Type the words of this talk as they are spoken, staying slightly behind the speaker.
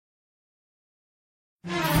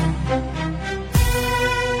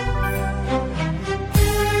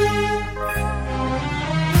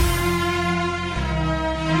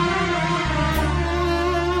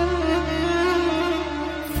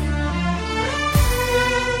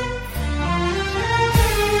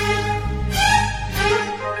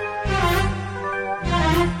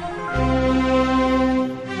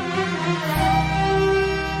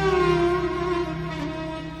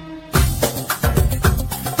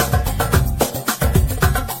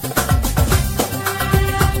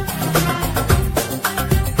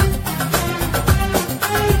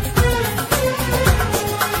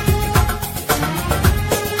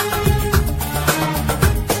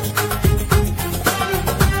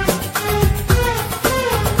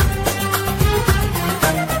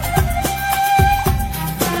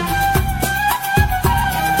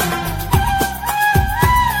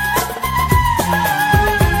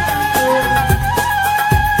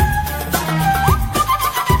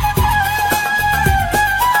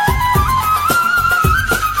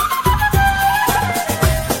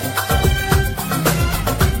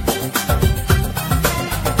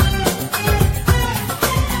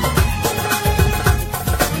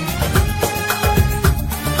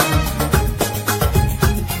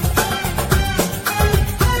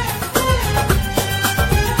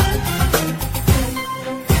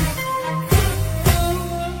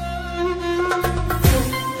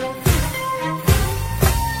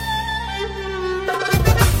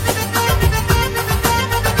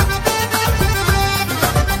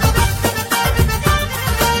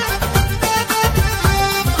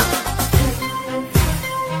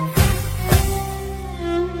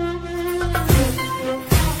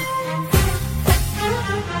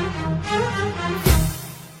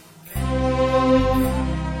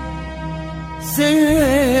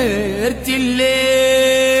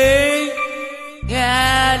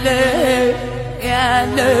ليل يا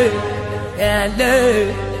ليل يا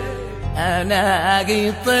ليل أنا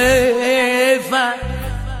قطيفة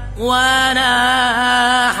وأنا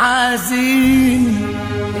حزين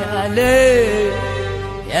يا ليل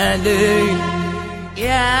يا ليل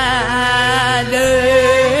يا ليل.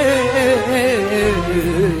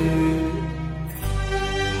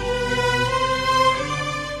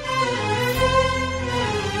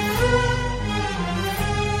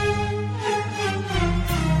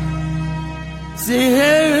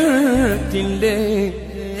 سهرت الليل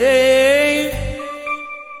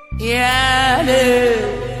يا ليل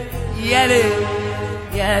يا ليل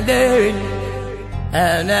يا ليل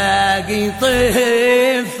أنا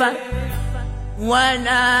قطيفة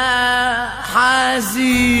وأنا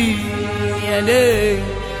حزين يا ليل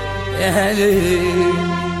يا ليل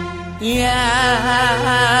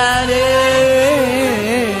يا ليل.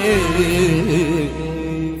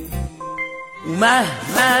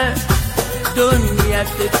 مهما الدنيا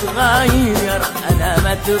بتتغير أنا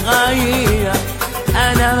ما اتغير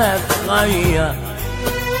أنا ما اتغير.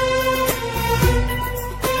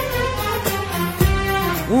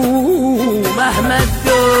 مهما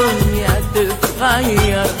الدنيا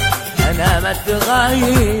تتغير أنا ما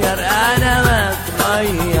اتغير أنا ما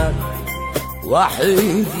اتغير.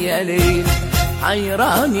 وحيد يا ليل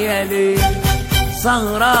حيران يا ليل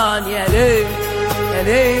سهران يا ليل يا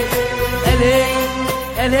ليل يا ليل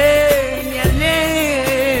يا ليل يا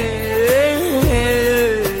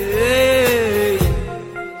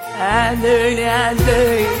ليل يا ليل يا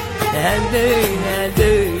ليل يا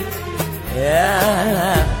ليل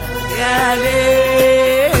يا ليل.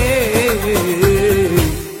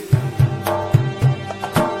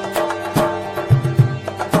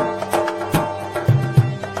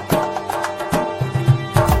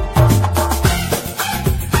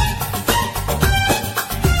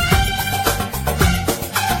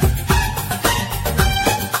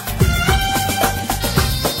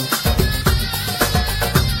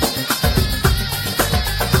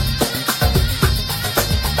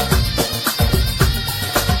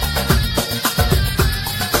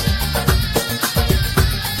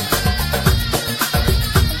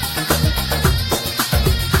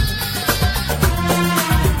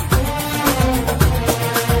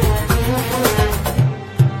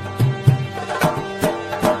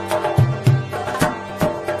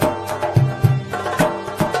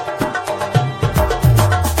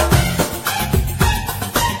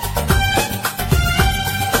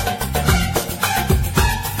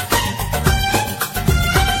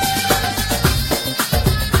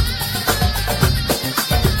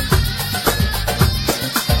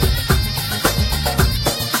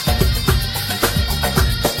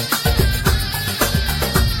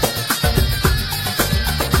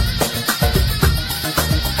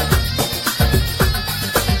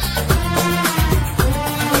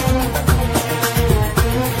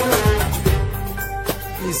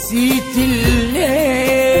 نسيت الليل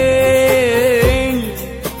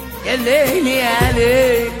يا ليل يا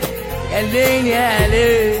ليل يا ليل يا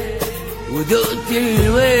ليل ودقت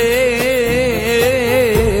الويل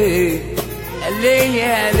يا ليل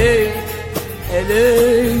يا ليل يا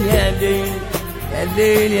ليل يا ليل يا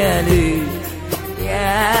ليل يا ليل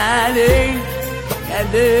يا ليل يا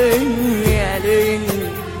ليل يا ليل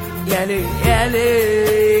يا ليل يا ليل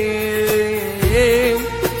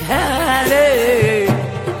يا ليل.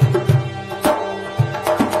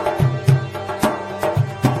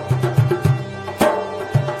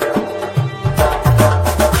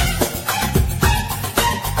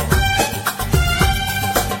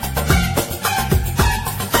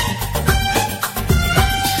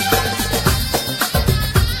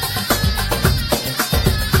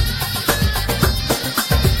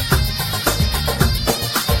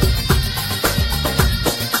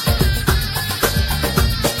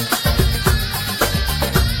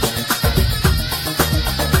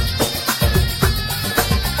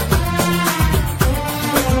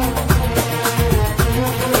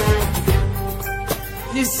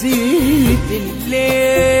 نسيت الليل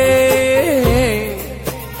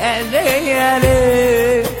يا ليل يا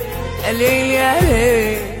ليل يا ليل يا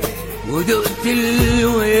ليل ودقت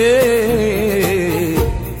الويل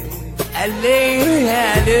الليل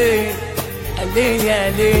يا ليل الليل يا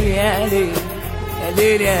ليل يا ليل يا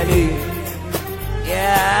ليل يا ليل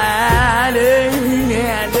يا ليل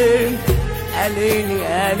يا ليل يا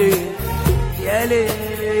ليل يا ليل يا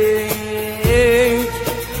ليل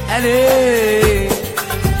يا ليل.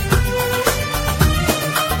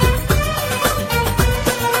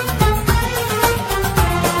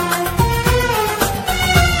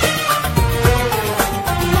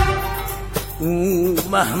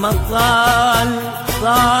 مهما طال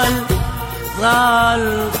طال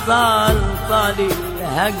طال طال طال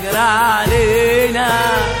الهجر علينا،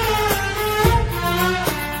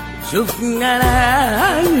 شفنا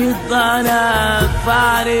ليالي الضنك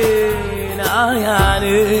علينا يا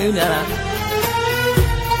علينا.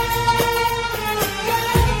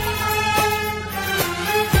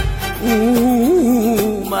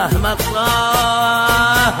 ومهما طال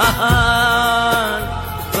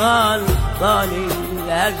طال طال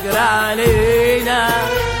الهجر علينا،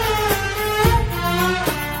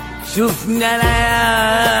 شفنا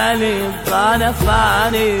ليالي الضنك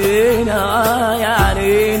علينا يا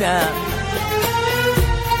علينا.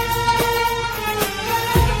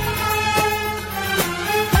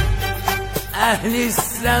 أهل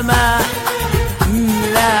السماء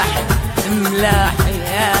ملاح ملاح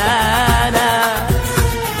يا ناس،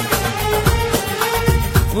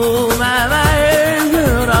 وما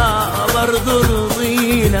يجرى برضو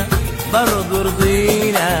رضينا برضو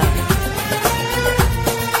رضينا.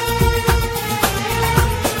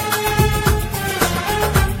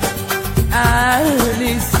 أهل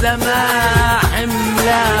السماء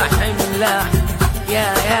ملاح ملاح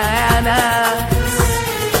يا ناس،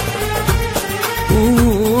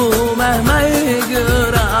 ومهما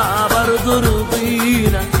يجرى برضو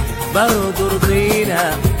رضينا برضو رضينا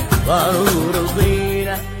برضو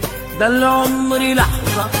رضينا. ده العمر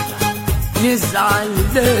لحظة نزعل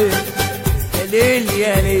ليه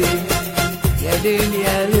يا ليل يا ليل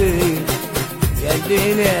يا ليل يا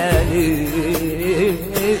ليل يا ليل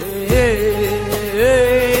يا ليل.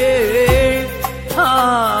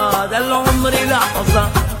 ده العمر لحظة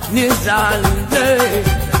نزعل ليه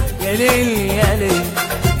يا ليل يا ليل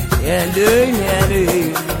يا ليل يا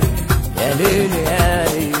ليل يا ليل يا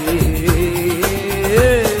ليل.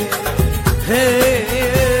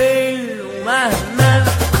 ومهما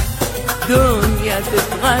الدنيا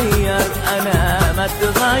تتغير أنا ما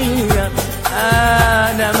تغير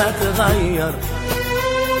أنا ما تغير.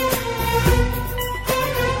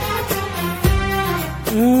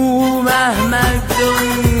 ومهما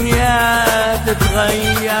الدنيا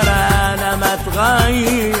تتغير أنا ما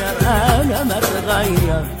تغير أنا ما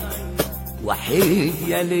تغير. وحيد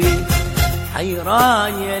يا ليل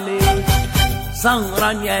حيران يا ليل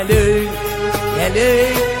سهران يا ليل يا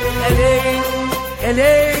ليل يا ليل يا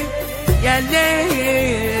ليل يا ليل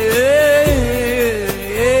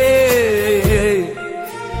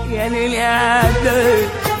يا ليل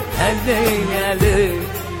يا ليل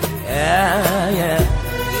يا ليل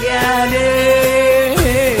يا ليل.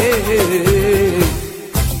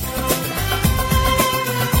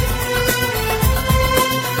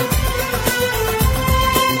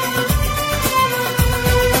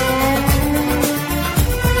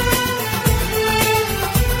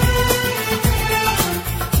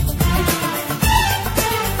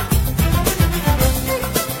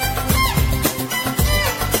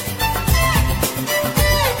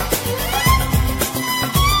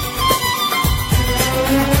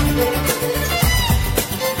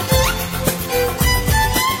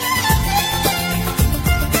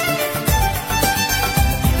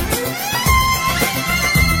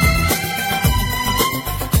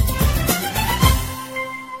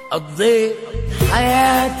 قضيت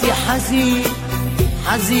حياتي حزين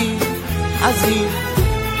حزين حزين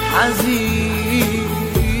حزين،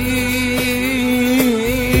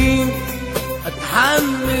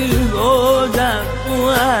 اتحمل بعدك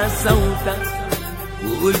وسوتك،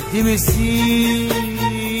 وقلت مسير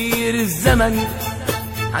الزمن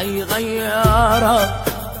هيغيرك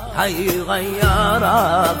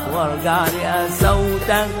هيغيرك، وارجع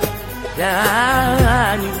لقسوتك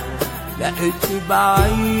تاني. لقيت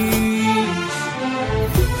بعيش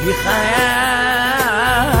في خيال،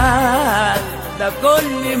 ده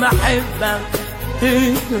كل ما احبك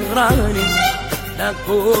تكرهني، ده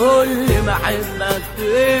كل ما احبك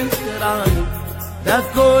تكرهني، ده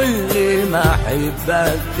كل ما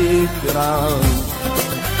احبك تكرهني.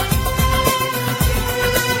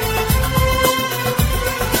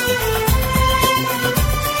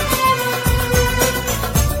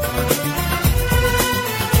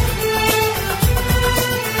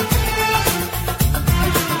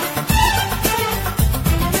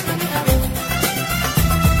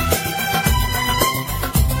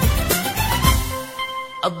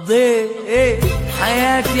 قضيت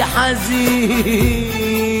حياتي حزين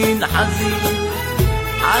حزين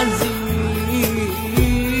حزين،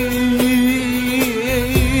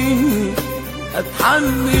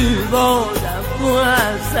 اتحمل بعدك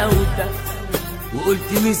وقسوتك، وقلت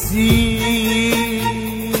مسير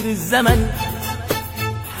الزمن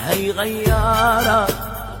هيغيرك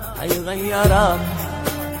هيغيرك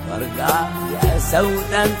وارجع يا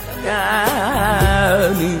سودا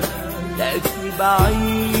تاني لقيتني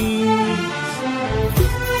بعيش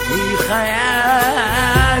في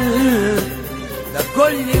خيال. ده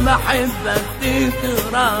كل ما احبك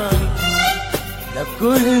تكرهني، ده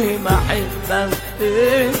كل ما احبك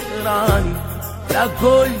تكرهني، ده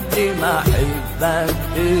كل ما احبك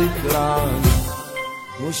تكرهني.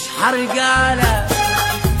 مش هرجع لك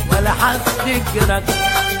ولا هفتكرك،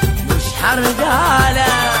 مش هرجع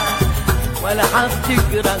لك ولا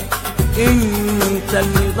هفتكرك. انت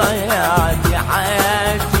اللي ضيعت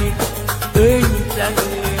حياتي، انت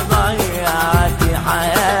اللي ضيعت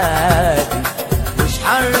حياتي. مش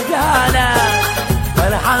هرجع لك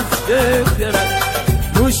ولا هفتكرك،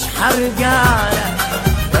 مش هرجع لك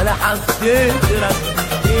ولا هفتكرك.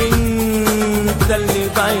 انت اللي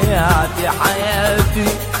ضيعت حياتي،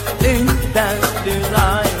 انت اللي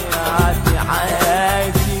ضيعت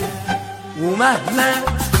حياتي. ومهما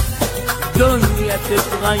الدنيا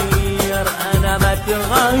تتغير انا ما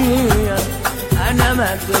تغير، انا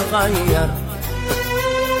ما تغير.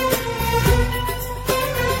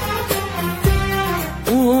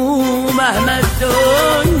 ومهما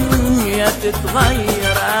الدنيا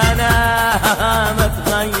تتغير انا ما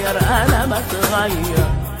تغير، انا ما تغير.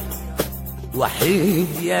 وحيد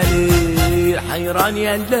يا ليل، حيران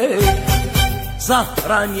يا ليل،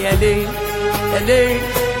 سهران يا ليل، يا ليل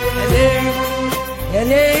يا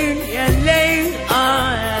ليل يا ليل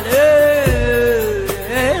يا ليل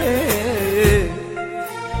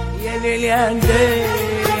يا ليل يا ليل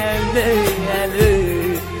يا ليل يا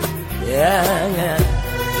ليل يا ليل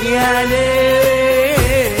يا ليل.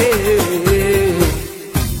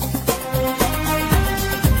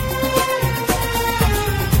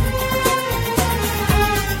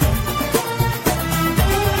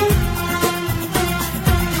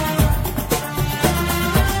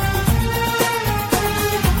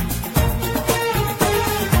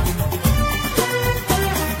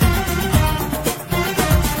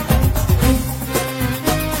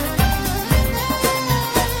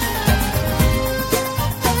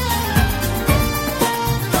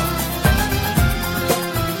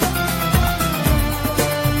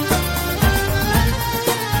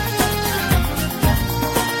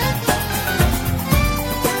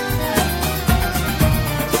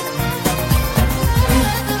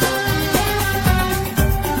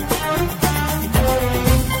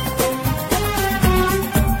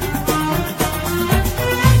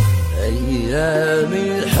 أيام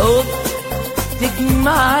الحب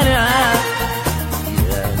تجمعنا،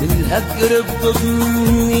 أيام الهجر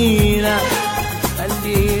بتضنينا.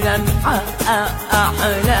 خلينا نحقق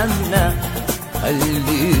أحلامنا،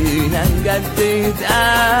 خلينا نجدد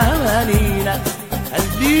أمانينا.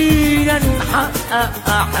 خلينا نحقق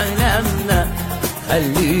أحلامنا،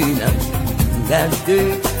 خلينا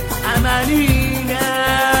نجدد أمانينا.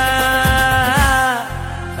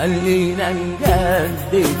 خلينا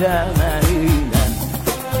نجدد أمانينا.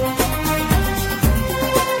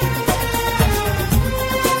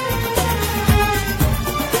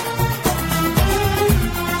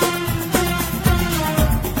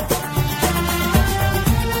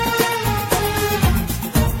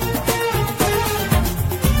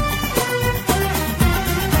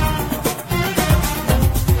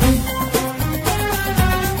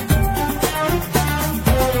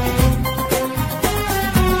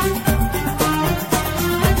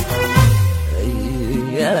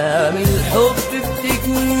 أيام الحب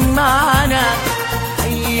بتجمعنا،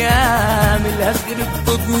 أيام الهجر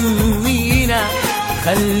بتضنينا.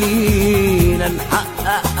 خلينا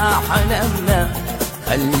نحقق أحلامنا،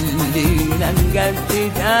 خلينا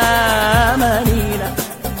نجدد أمانينا.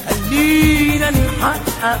 خلينا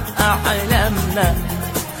نحقق أحلامنا،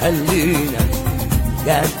 خلينا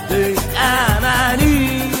نجدد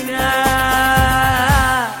أمانينا.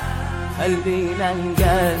 خلينا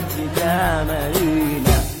نجدد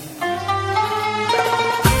أمانينا.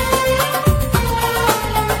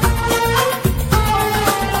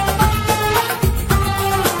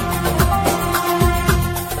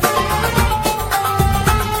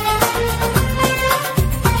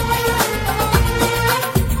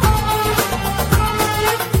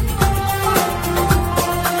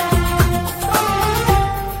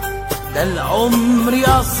 ده العمر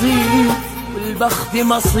يصير والبخت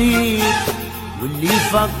مصير، واللي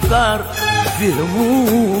يفكر في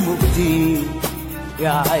همومه كتير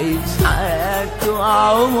يعيش حياته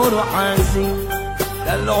عمره حزين.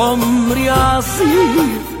 ده العمر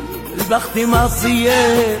يصير والبخت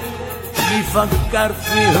مصير، اللي يفكر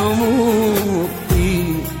في همومه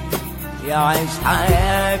كتير يعيش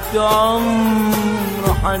حياته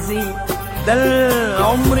عمره حزين. ده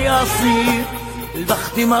العمر يصير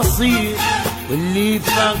البخت مصير، واللي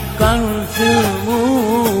يفكر في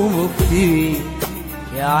همومه كتير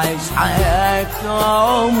يعيش حياته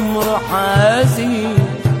عمره حزين.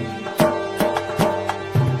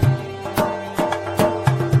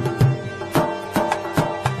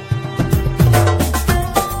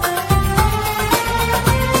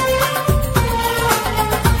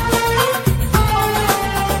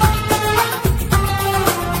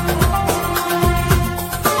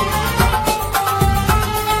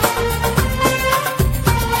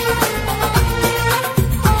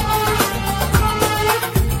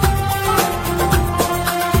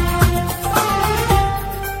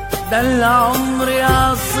 ده العمر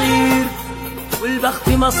قصير والبخت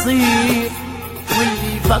مصير،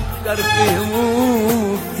 واللي يفكر في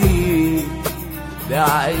همومه كتير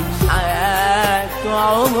بيعيش حياته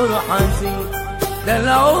عمره حزين. ده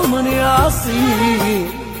العمر قصير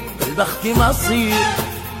والبخت مصير،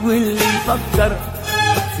 واللي يفكر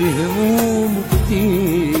في همومه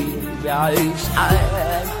كتير بيعيش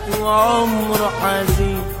حياته عمره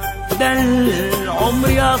حزين. ده العمر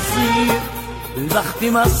قصير البخت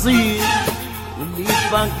مصير، واللي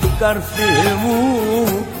يفكر في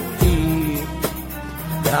همومه كتير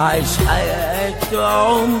يعيش حياته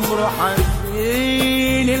عمره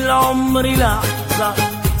حزين. العمر لحظة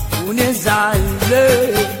ونزعل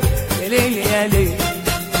ليه، يا ليل يا ليل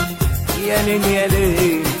يا ليل يا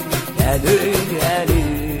ليل يا ليل يا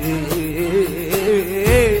ليل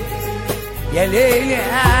يا ليل يا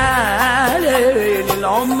ليل.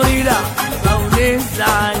 العمر لحظة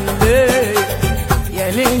ونزعل ليه، يا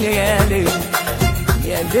ليل يا ليل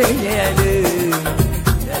يا ليل يا ليل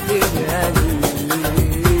يا ليل يا ليل.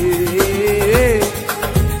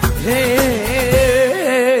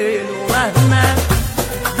 ومهما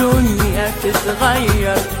الدنيا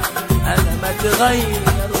تتغير أنا ما تغير،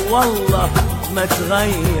 والله ما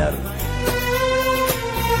تغير.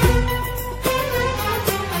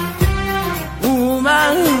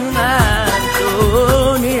 ومهما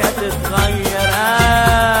الدنيا تتغير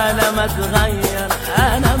أنا ما تغير،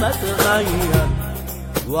 أنا ما تغير.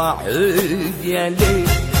 وحيد يا ليل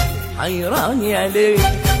حيران يا ليل،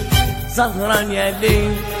 سهران يا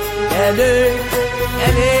ليل يا ليل يا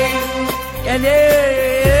ليل يا ليل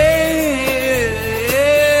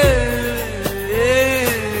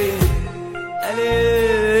يا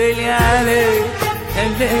ليل يا ليل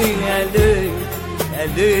يا ليل يا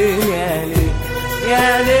ليل يا ليل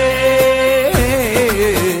يا ليل.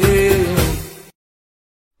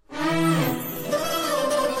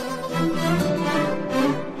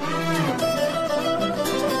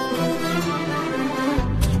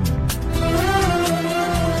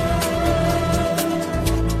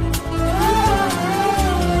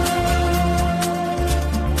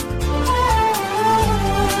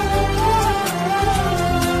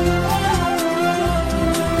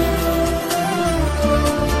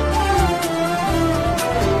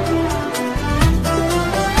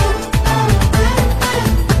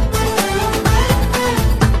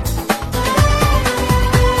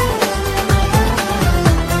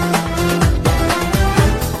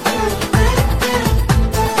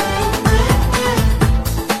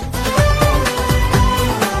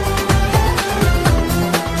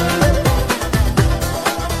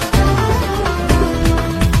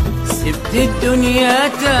 الدنيا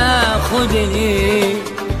تاخدني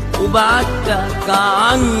وبعدتك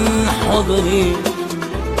عن حضني،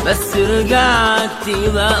 بس رجعت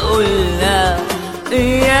بقولها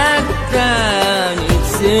اياك تاني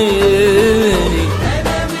تسيبني.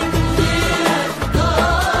 انا من غيرك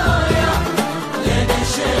ضايع، لا انا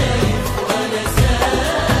شايف ولا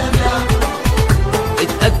سامع.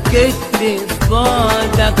 اتأكدت في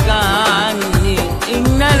بعدك عني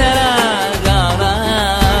ان انا راجع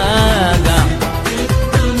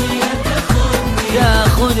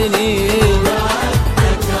تاخدني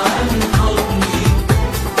وعدتك عن حضني،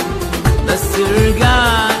 بس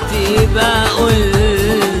رجعت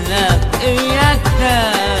بقولك اياك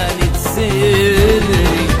تاني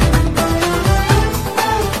تسيبني.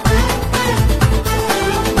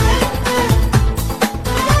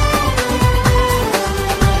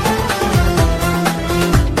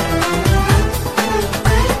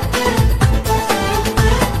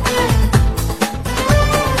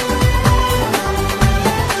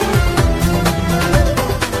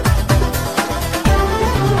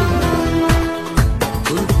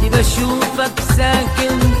 بشوفك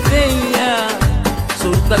ساكن فيا،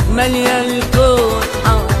 صورتك مالية الكون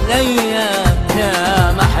حواليا،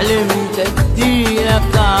 يا ما حلمت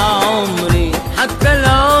اديلك عمري، حتى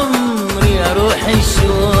العمر يا روحي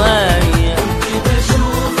شوية.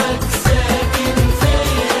 بشوفك ساكن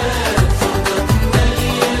فيا، صورتك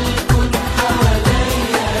مالية الكون حواليا،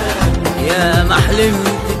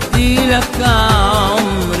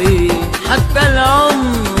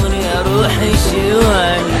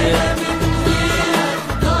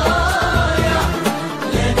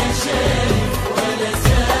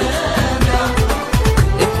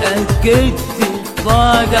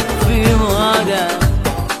 في بعدك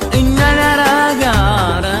إن أنا راجع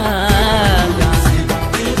راجع.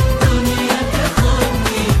 سبت الدنيا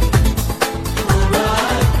تاخدني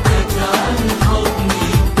وبعدتك عن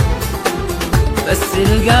حضني، بس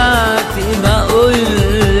رجعت بقول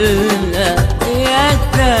لك يا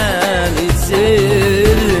تاني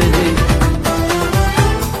سري.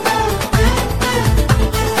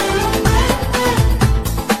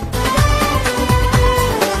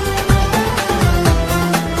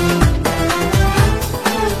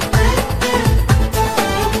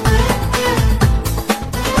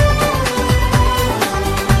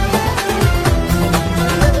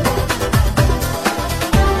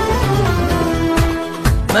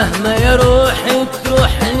 مهما يا روحي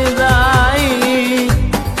تروح لبعيد،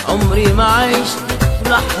 عمري ما عشت في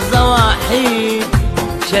لحظة وحيد.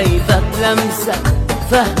 شايفك لمسة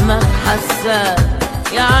فهمك حساك،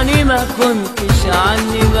 يعني ما كنتش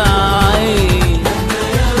عني بعيد. مهما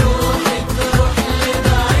يا روحي تروح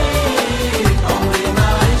لبعيد، عمري ما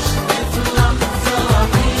عشت في لحظة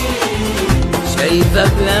وحيد.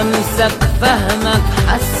 شايفك لمسك فهمك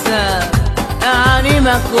حساك، يعني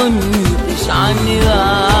ما كنتش عني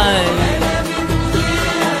بعيد. أنا من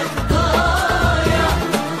غيرك ضايع،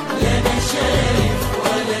 لا أنا شايف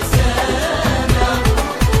ولا سامع.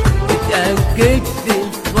 اتأكدت في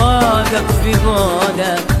بعدك في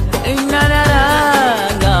بعدك إن أنا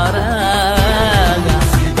راجع راجع.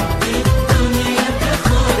 سبت الدنيا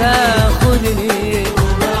تاخدني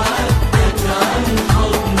وبعدتك عن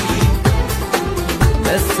حضني،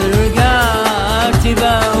 بس رجعت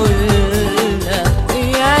بقول لك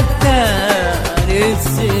يا تاني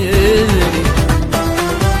سري.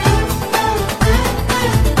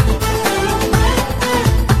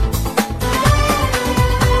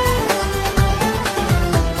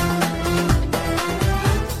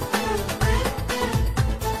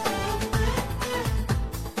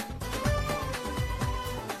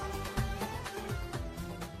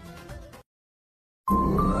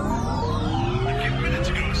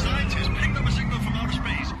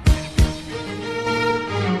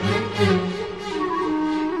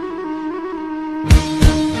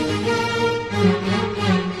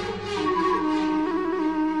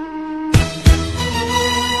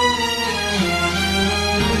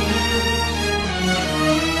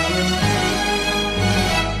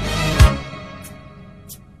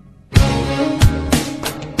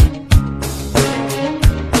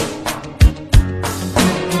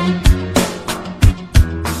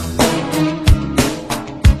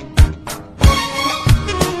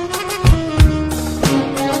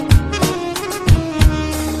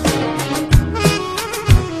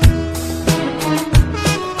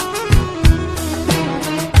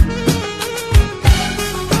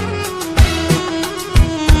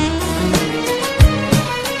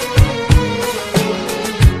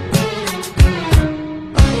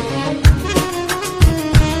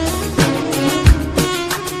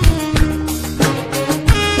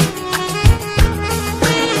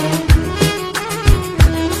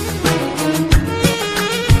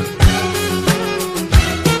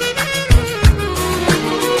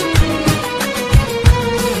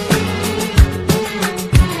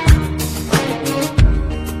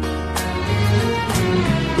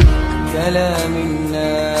 كلام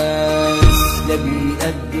الناس لا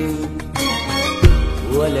بيقدم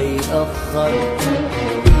ولا يأخر،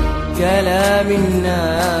 كلام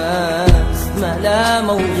الناس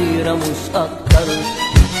ملامة وغيرة مش أكتر.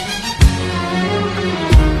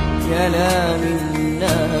 كلام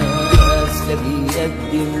الناس لا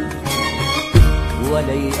بيقدم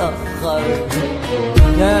ولا يأخر،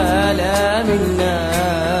 كلام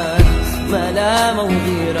الناس ملامة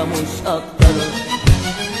وغيرة مش أكتر.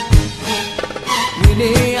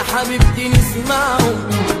 وليه يا حبيبتي نسمعه،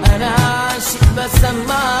 أنا عاشق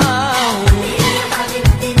بسمعه. ليه يا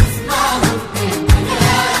حبيبتي نسمعه، أنا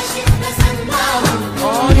عاشق بسمعه.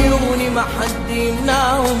 عيوني ما حد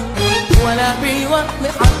يمنعهم ولا بالوقت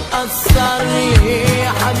هتأثر. ليه يا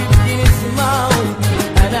حبيبتي نسمعه،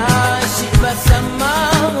 أنا عاشق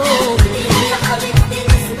بسمعه. ليه يا حبيبتي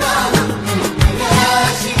نسمعه، أنا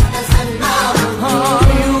عاشق بسمعه.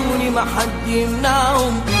 عيوني ما حد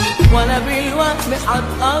يمنعهم ولا بالوقت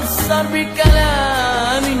هتأثر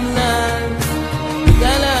بكلام الناس.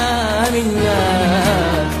 كلام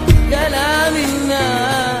الناس كلام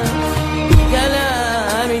الناس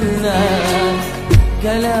كلام الناس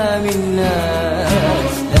كلام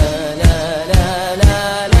الناس لا لا لا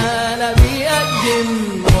لا لا لا بيقدم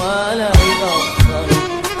ولا يأخر.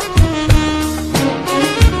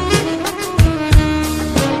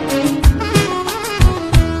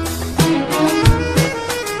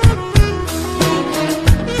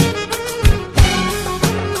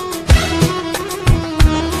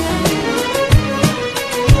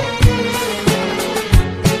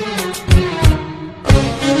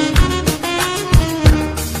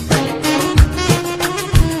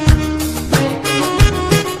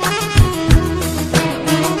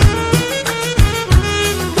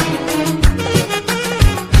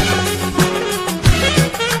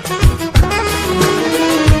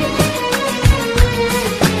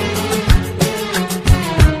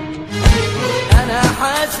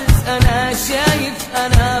 شايف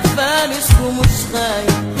انا فارس ومش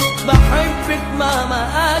خايف، بحبك مهما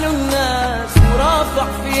قالوا الناس ورافع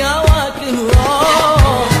في هواك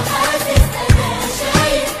الراس. حاسس أنا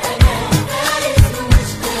شايف أنا فارس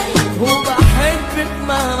ومش خايف، وبحبك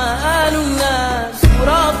مهما قالوا الناس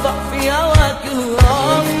ورافع في هواك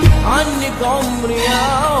الراس. عنك عمري يا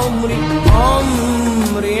عمري،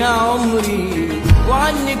 عمري يا عمري،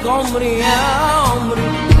 وعنك عمري يا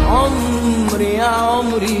عمري، عمري يا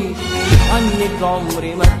عمري، عنك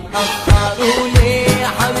عمري ما تأخروا ليه يا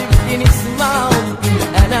حبيبتي نسمعهم،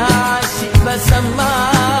 أنا عاشق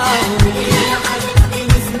بسمعهم. يا حبيبتي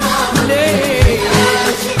نسمعهم، ليه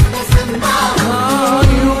عاشق بسمعهم.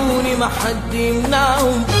 عيوني ما حد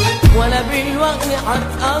يمنعهم، ولا بالوقت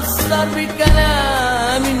هتأثر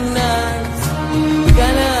بكلام الناس،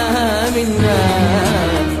 كلام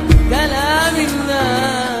الناس، كلام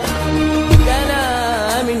الناس،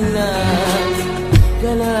 كلام الناس،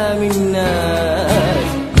 كلام الناس.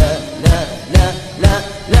 لا لا لا لا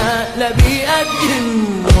لا لا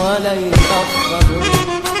بيقدم ولا يتأخر.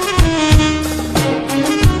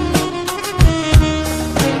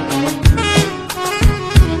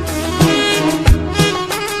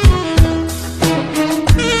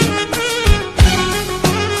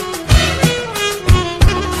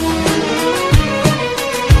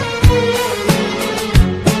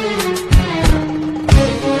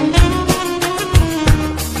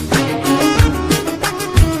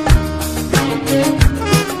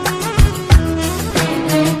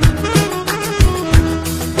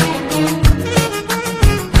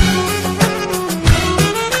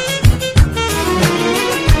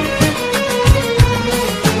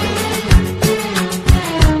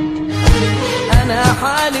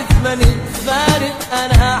 حالف ما نتفارق،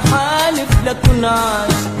 انا حالف لكن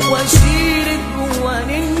عاش واشيلك جوا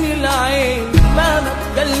نن العين مهما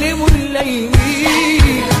تكلموا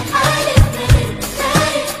الليمين. حالف ما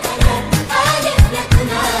نتفارق، أنا حالف لكن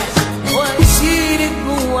عاش واشيلك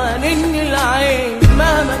جوا نن العين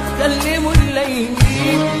مهما تكلموا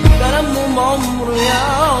الليمين. كلامهم عمر يا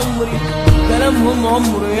عمري، كلامهم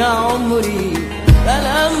عمر يا عمري،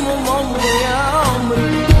 كلامهم عمر يا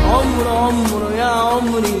عمري، عمر عمر يا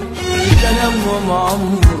عمري، كلامهم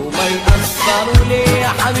عمره ما يأثروا ليه يا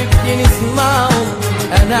حبيبتي نسمعهم،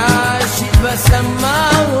 أنا عاشق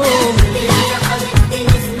بسمعهم. يا حبيبتي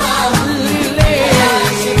نسمعهم، ليه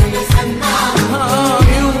عاشق بسمعهم.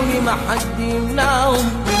 عيوني ما حد يمنعهم،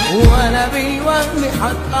 ولا بالوهم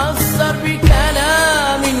هتأثر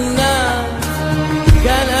بكلام الناس،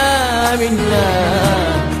 كلام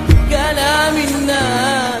الناس، كلام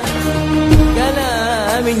الناس،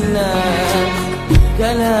 كلام الناس،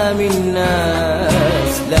 كلام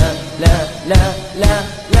الناس. لا لا لا لا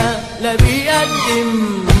لا لا بيقدم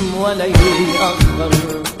ولا يأخر.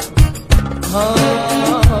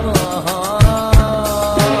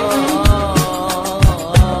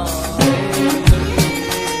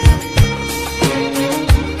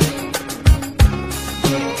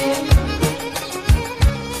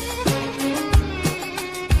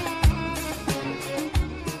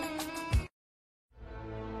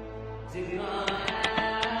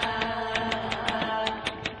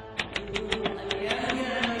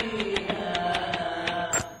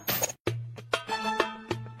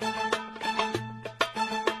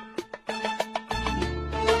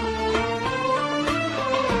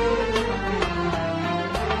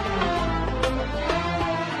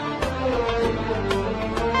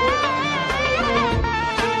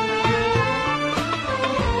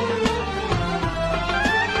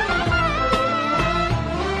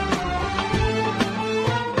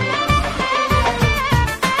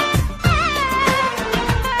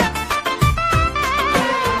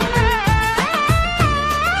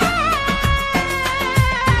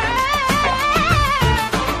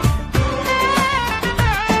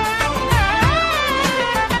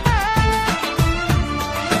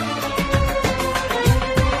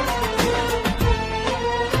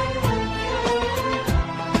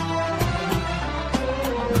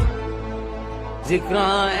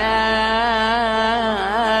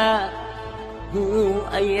 ذكريات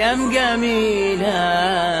وأيام جميلة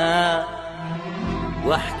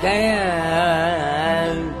وحكايات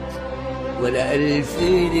ولا ألف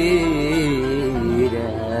ليلة.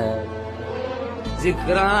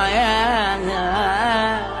 ذكريات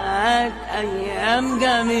أيام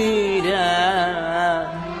جميلة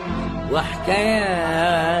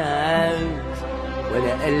وحكايات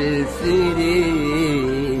ولا ألف ليلة.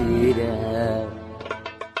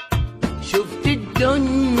 شفت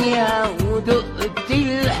الدنيا ودقت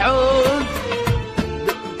الحب،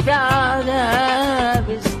 دقت على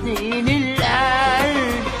بسنين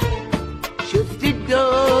القلب. شفت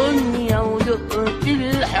الدنيا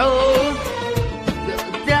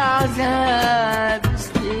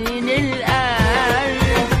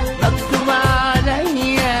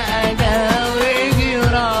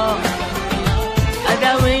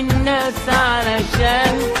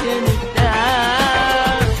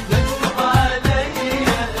ترتاح. مكتوب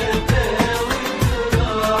عليا أداوي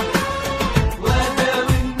الجراح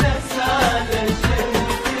وأداوي الناس علشان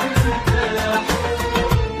ترتاح.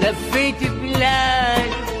 لفيت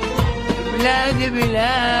بلاد بلاد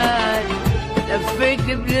بلاد، لفيت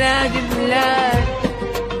بلاد بلاد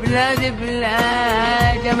بلاد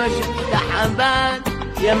بلاد، يا ما شفت حباب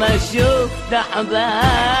يا ما شفت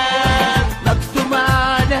حباب. مكتوب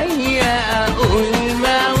عليا اقول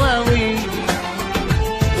مواويل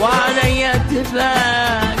وعليا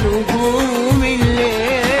تبان نجوم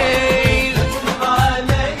الليل. مكتوب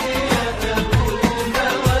عليا أقول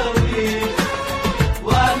مواويل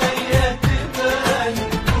وعليا تبان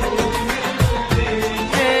نجوم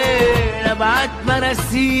الليل. ابعت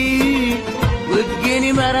مراسيل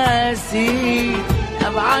وتجيني مراسيل،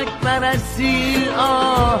 ابعت مراسيل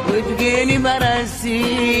وتجيني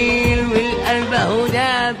مراسيل، والقلب اهو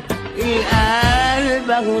داب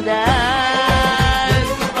القلب اهو داب.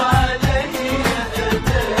 مكتوب عليا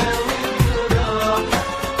أداوي الجراح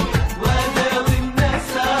وأداوي الناس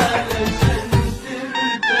علشان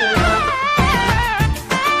ترتاح.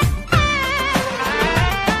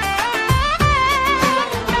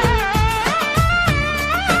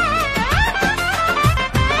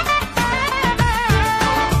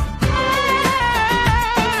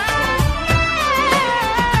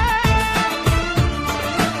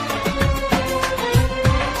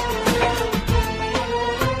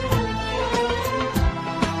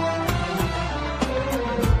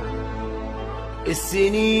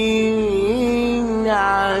 السنين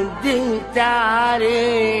عدت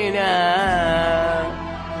علينا،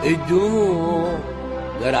 الدموع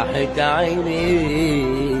جرحت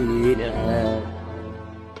عينينا،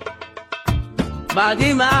 بعد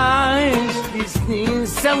ما عشت سنين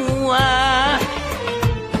سوا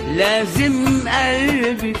لازم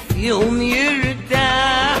قلبي في يوم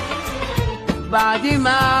يرتاح. بعد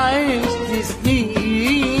ما عشت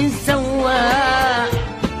سنين سوا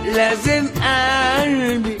لازم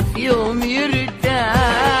قلبي في يوم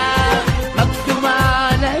يرتاح. مكتوب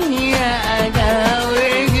عليا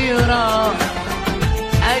أداوي جراح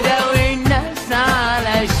أداوي الناس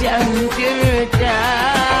علشان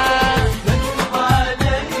ترتاح. مكتوب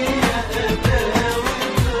عليا أداوي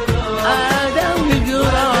أداوي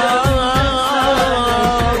جراح.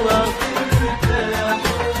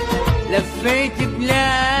 لفيت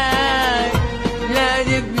بلاد بلاد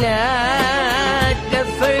بلاد،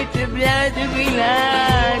 لفيت بلاد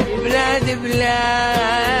بلاد بلاد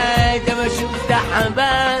بلاد، يا ما شفت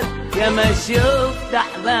حباب يا ما شفت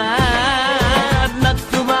حباب.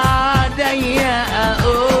 مكتوب عليا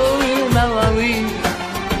اقول مواويل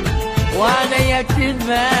وعليا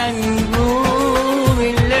تبان نجوم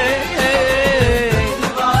الليل.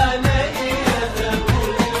 مكتوب عليا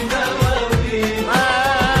أقول مواويل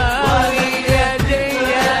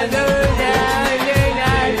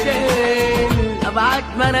ابعت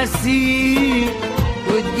مراسيل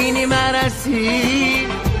وتجيني مراسيل،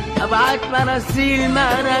 ابعت مراسيل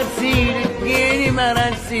مراسيل تجيني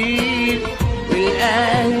مراسيل،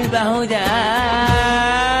 والقلب اهو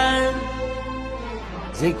دام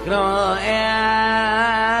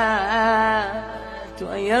ذكريات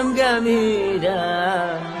وايام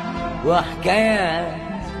جميله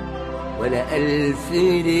وحكايات ولا الف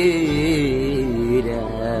ليله.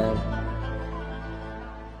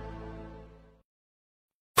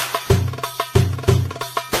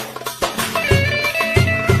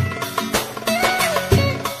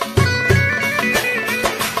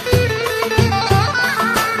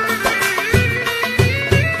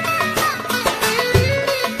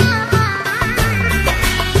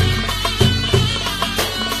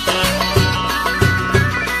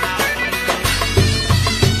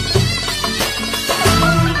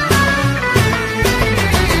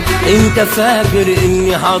 انت فاكر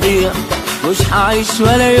اني هضيع مش هعيش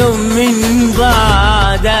ولا يوم من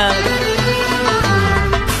بعدك؟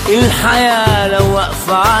 الحياة لو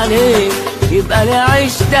واقفة عليك يبقى لي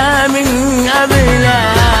عشتها من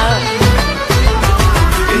قبلك.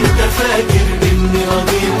 انت فاكر اني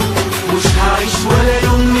رضيع مش هعيش ولا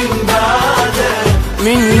يوم من بعدك؟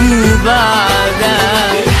 من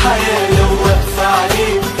بعدك الحياة لو واقفة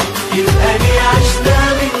عليك يبقى لي عشتها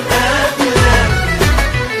من قبلك.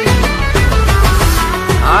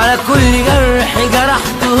 على كل جرح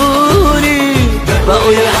جرحتهولي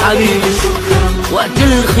بقول يا حبيبي شكرا وقت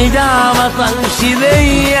الخداع ما طلش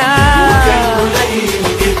بيا. كان قليل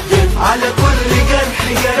جدا على كل جرح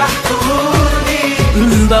جرحتهولي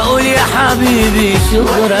بقول يا حبيبي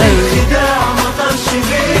شكرا الخداع ما طلش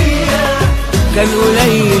بيا. كان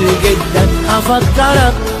قليل جدا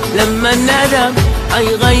هفكرك لما الندم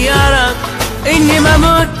هيغيرك اني ما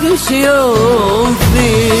مت متش يوم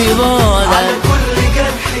في على بعدك. كل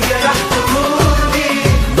جرح جرحتهولي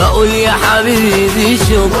بقول يا حبيبي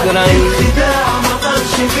شكرا، الخداع ما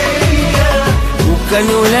طالش فيا وكان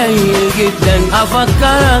قليل جدا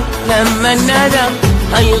افكرك لما الندم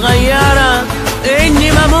هيغيرك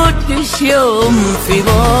اني ما متش يوم في انت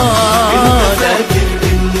بعدك. فاكر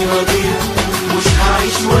اني رضيع مش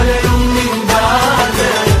هعيش ولا يوم من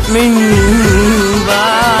بعدك من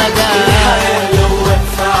بعدك الحياة لو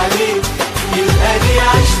واقفة عليك يبقى لي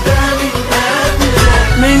عشتها من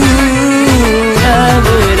قبلك من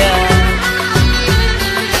قبلك.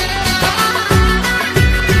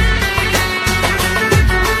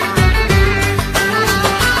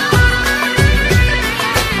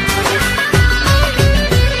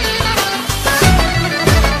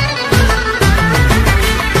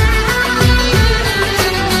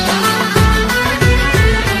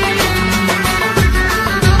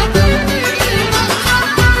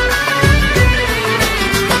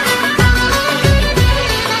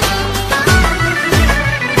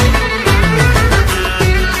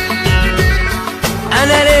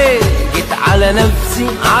 انا ليه جيت على نفسي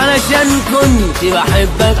علشان كنت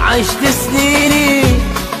بحبك، عشت سنيني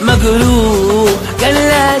مجروح كان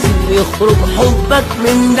لازم يخرج حبك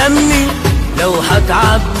من دمي، لو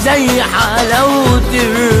هتعب زي حلاوة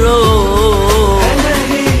الروح. انا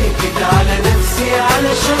ليه كده على نفسي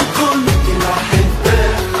علشان كنت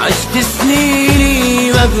بحبك، عشت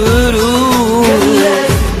سنيني مجروح كان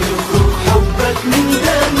لازم يخرج حبك من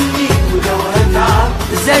دمي، ولو هتعب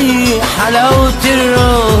زي حلاوة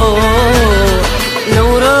الروح.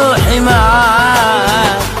 لو روحي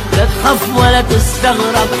معاك لا تخاف ولا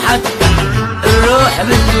تستغرب، حتى الروح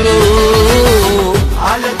بتروح.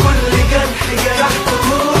 على كل جرح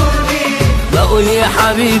جرحتهولي بقول يا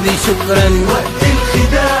حبيبي شكرا، وقت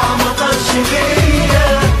الخداع ما طالش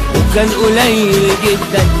فيا وكان قليل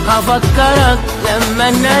جدا هفكرك لما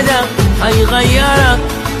الندم هيغيرك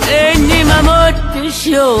اني ما متش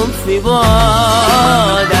يوم في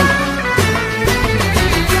بعدك.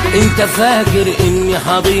 انت فاكر اني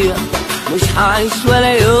هضيع مش هعيش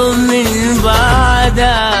ولا يوم من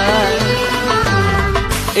بعدك.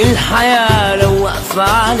 الحياة لو واقفة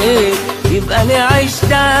عليك يبقى لي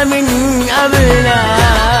عشتها من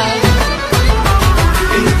قبلك.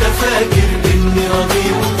 انت فاكر اني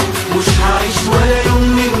رضيع مش هعيش ولا يوم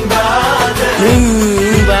من بعدك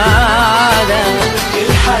من بعدك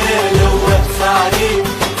الحياة لو واقفة عليك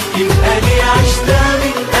يبقى لي عشتها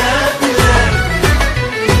من قبلك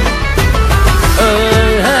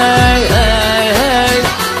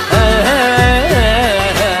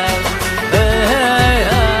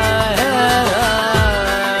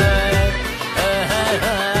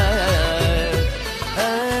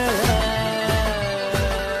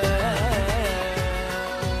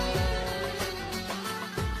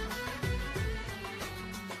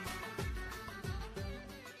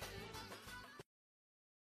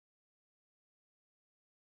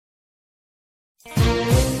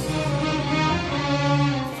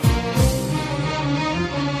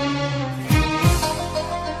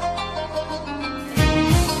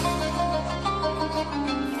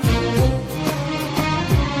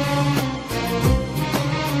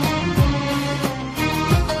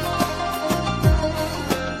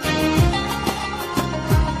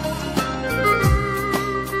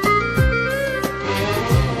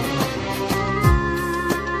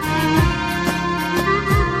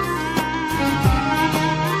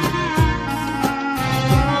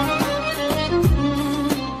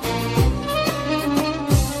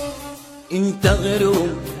انت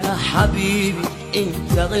غيرهم يا حبيبي،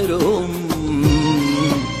 انت غيرهم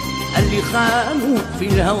اللي خانوا في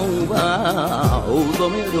الهوى باعوا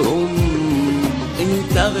ضميرهم.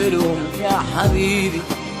 انت غيرهم يا حبيبي،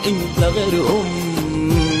 انت غيرهم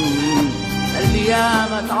اللي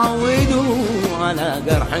ياما تعودوا على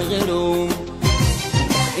جرح غيرهم.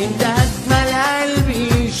 انت اجمل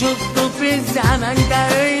قلبي شفته في الزمن ده،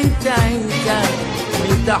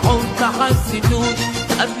 انت حب حسيتوش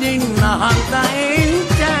قبل النهارده.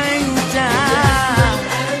 انت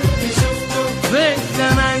في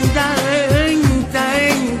الزمن ده، انت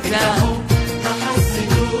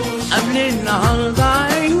قبل النهارده.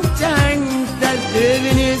 انت اللي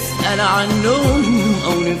بنسأل عنهم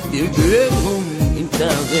او نفتكرهم. انت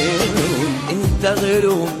غيرهم، انت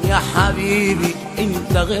غيرهم يا حبيبي،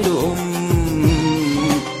 انت غيرهم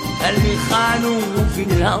اللي خانوا في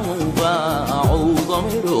الهوى وباعوا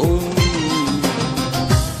ضميرهم.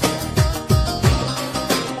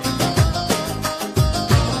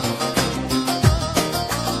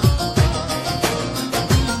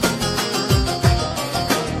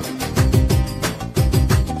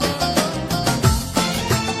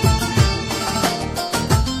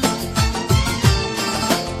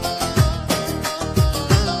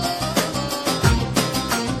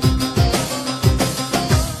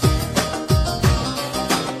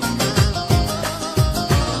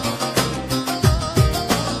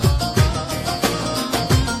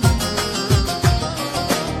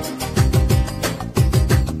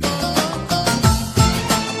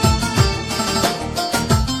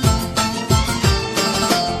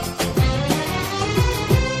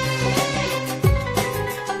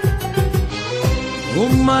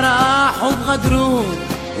 هم راحوا بغدرهم،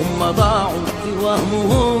 هم ضاعوا في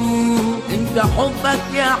وهمهم. انت حبك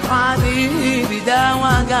يا حبيبي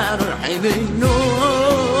داوى جرحي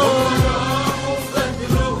بالنوم.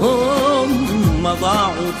 هم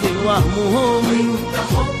ضاعوا في وهمهم، انت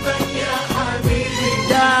حبك يا حبيبي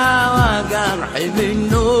داوى جرحي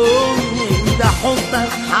بالنوم. انت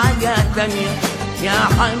حبك حاجة تانية يا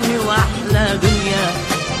حني واحلى دنيا،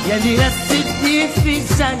 يا اللي نسيتني في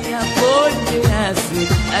ثانية كل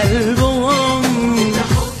نسمة قلبهم. انت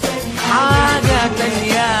حبك حاجة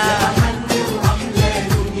تانية حني واحلى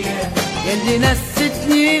دنيا، يا اللي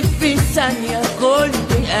نسيتني في ثانية كل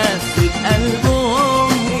نسمة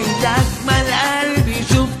قلبهم. انت اجمل قلبي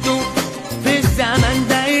شفته في الزمن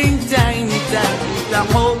ده، انت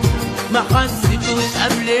حب ما حسيتوش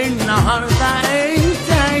قبل النهارده. انت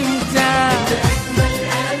اجمل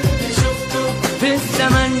قلب شفته في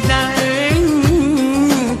الزمن ده،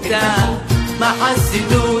 انت ما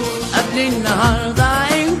حسيتوش قبل النهارده.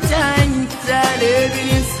 انت ليه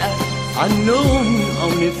بنسأل عنهم او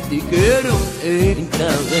نفتكرهم؟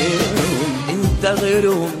 انت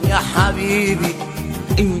غيرهم يا حبيبي،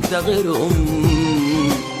 انت غيرهم.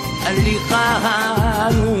 اللي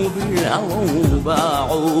خانوا بالهوى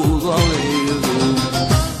وباعوا ضميرهم.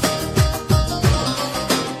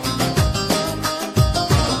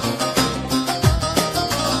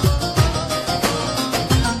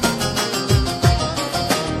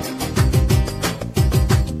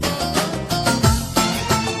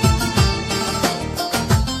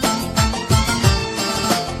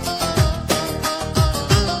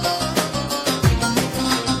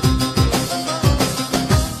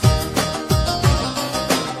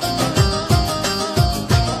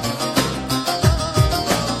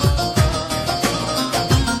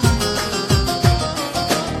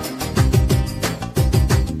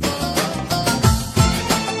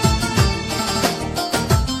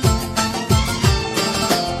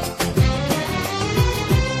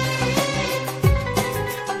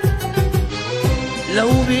 لو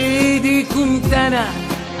بإيدي كنت أنا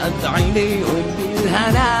أدعي ليهم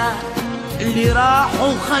بالهنا، اللي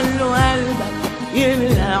راحوا خلوا قلبك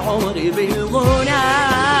يملى عمري بالغنى.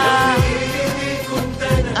 كنت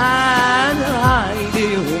انا أدعي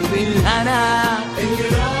ليهم بالهنا، اللي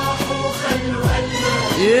راحوا خلوا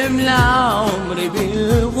قلبك يملى عمري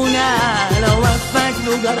بالغنى. لو وفت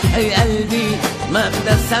له جرح قلبي ما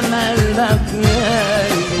ابتسم قلبك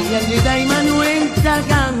يا اللي دايما وانت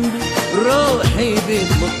جنبي روحي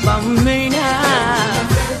بيك مطمنة.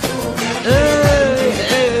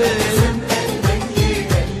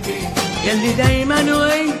 يا اللي دايما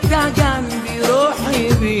وانت جنبي روحي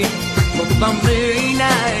بيك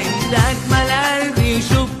مطمنة. انت اجمل قلبي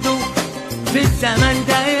شفته في الزمن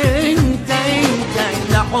ده، انت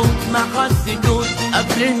حب ما حسيتوش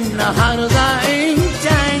قبل النهارده. انت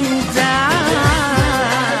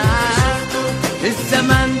في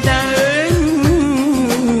الزمن ده،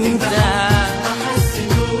 انت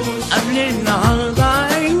قبل النهارده.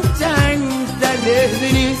 انت ليه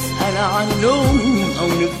بنسأل عنهم او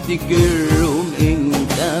نفتكرهم؟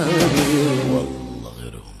 انت والله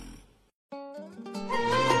غيرهم.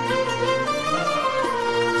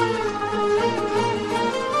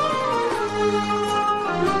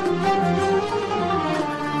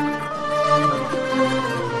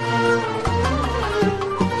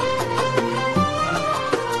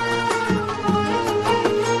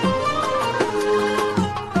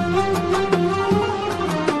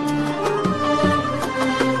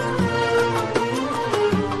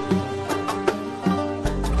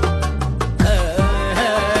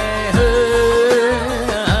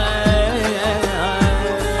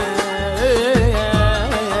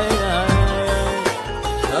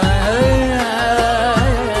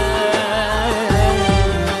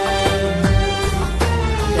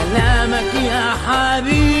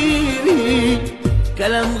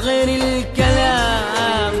 كلام غير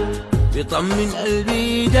الكلام بيطمن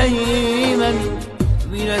قلبي دايما،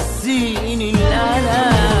 بينسيني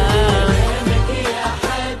الآلام.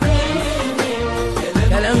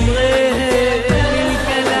 كلام غير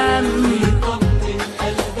الكلام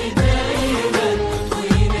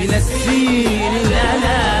بينسيني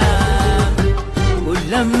الآلام. كل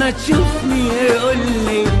لما تشوفني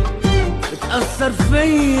يقولي بتأثر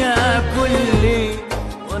فيا كلي،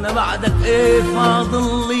 وانا بعدك ايه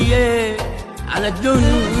فاضل لي ايه على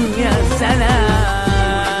الدنيا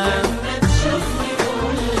سلام.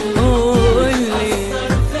 قولي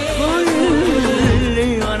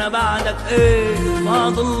وانا بعدك ايه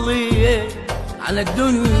فاضل لي ايه على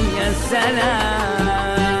الدنيا سلام.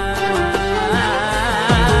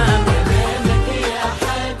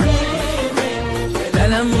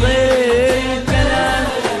 كلام غير كلام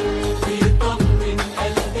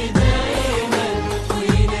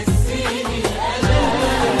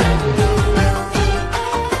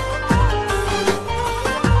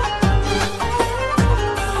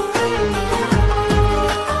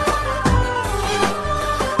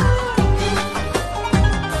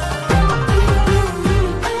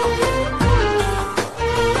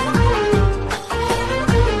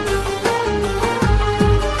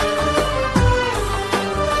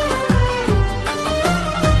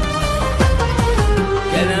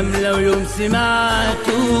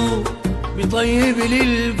سمعته بيطيب لي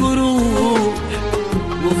الجروح،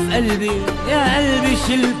 وفي قلبي يا قلبي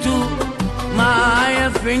شلته معايا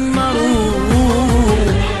فين مروح.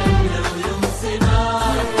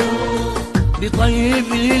 بيطيب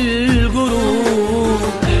لي الجروح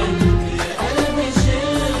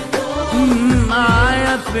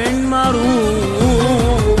معايا فين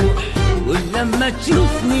مروح. ولما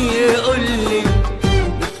تشوفني يقولي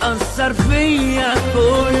بتأثر فيا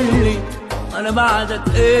كلي، انا بعدك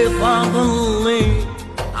ايه فاضلي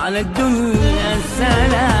على الدنيا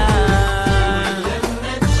سلام.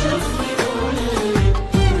 لما تشوفني يقولي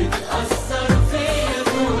بتأثر فيا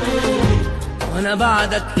كلي، وانا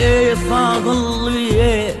بعدك ايه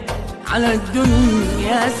فاضلي على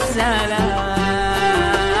الدنيا سلام.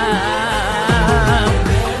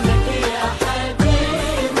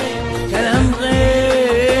 كلام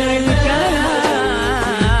غير الكلام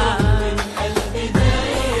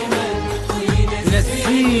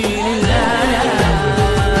نسيني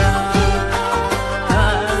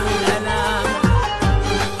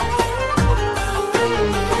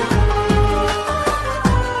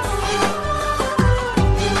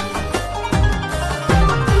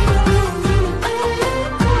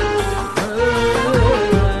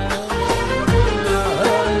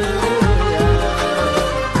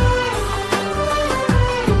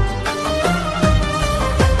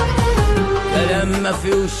ما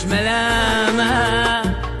فيهوش ملامة،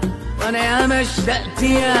 وانا ياما اشتقت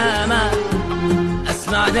ياما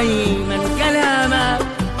اسمع دايما كلامك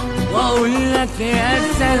واقول لك يا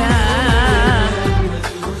سلام. ما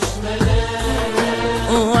فيهوش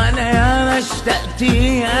ملامة، وانا ياما اشتقت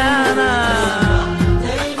ياما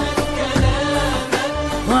دايما كلامك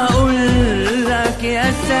واقول لك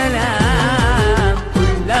يا سلام.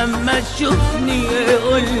 لما تشوفني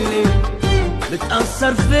يقولي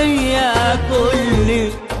بتأثر فيا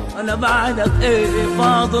كلي، انا بعدك ايه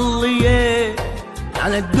فاضل لي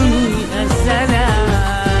على الدنيا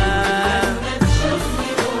سلام.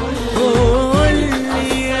 قولي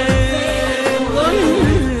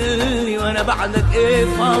قولي وانا بعدك ايه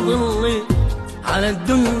فاضل لي على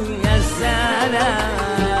الدنيا سلام.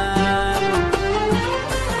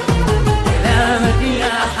 كلامك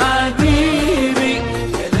يا حبيبي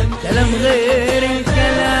كلام غير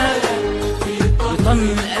الكلام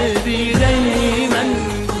يطمن قلبي دايما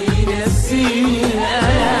ينسيني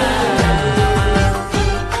الآلام.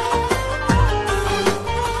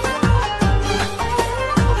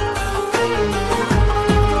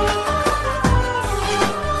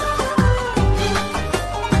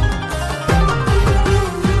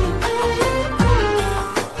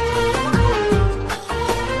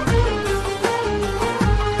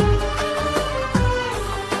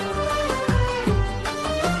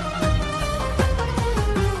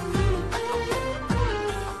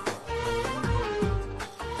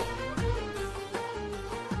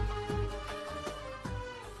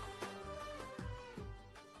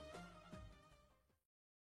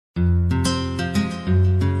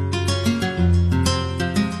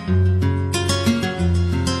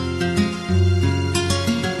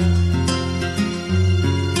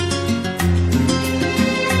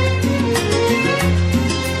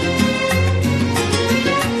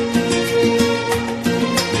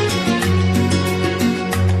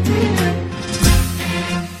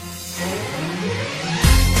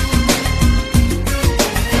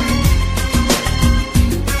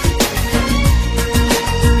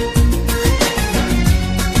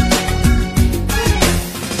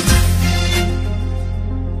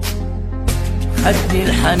 خدني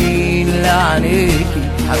الحنين لعينيكي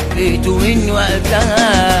حبيته من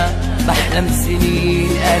وقتها، بحلم سنين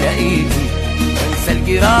الاقيكي وانسى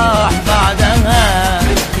الجراح بعدها.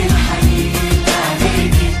 خدني الحنين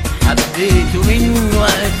لعينيكي حبيته من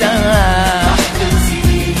وقتها، بحلم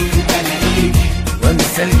سنين ألاقيكي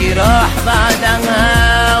وانسى الجراح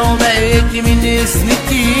بعدها. وبقيت من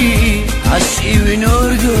اسمتي عشقي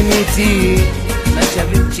ونور دنيتي، ما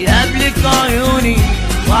شافتش قبلك عيوني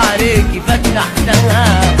وعليكي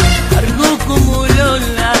فتحتها. أرجوكم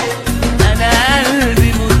قولولها أنا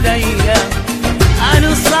قلبي متيم،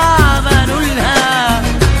 قالوا صعب أقولها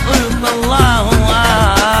قلت الله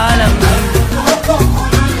أعلم.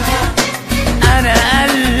 أنا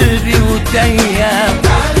قلبي متيم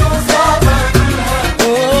قالوا صعب أقولها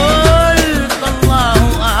قلت الله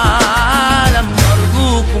أعلم.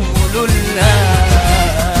 أرجوكم قولولها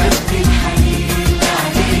خدني الحنين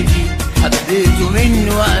لعينيكي حبيته من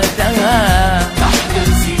وقتها، بحلم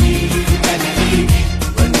سنين ألاقيكي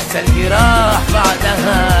وانسى الجراح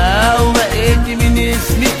بعدها. وبقيت من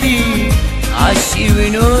اسمتي عشقي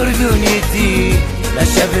ونور دنيتي، ما ما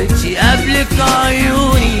شافتش قبلك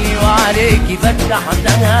عيوني وعليكي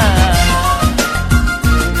فتحتها.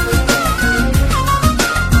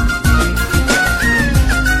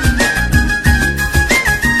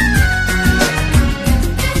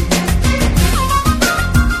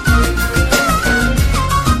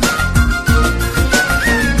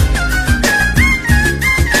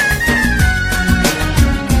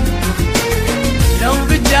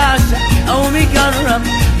 أو مجرب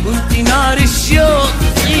كنت نار الشوق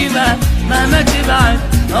تصيبك مهما تبعد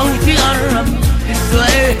أو تقرب، تسوى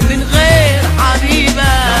إيه من غير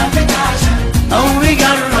حبيبة؟ أو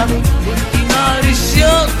مجرب كنت نار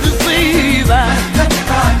الشوق تصيبك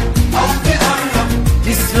أو تقرب،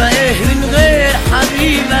 تسوى إيه من غير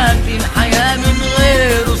حبيبة؟ في الحياة من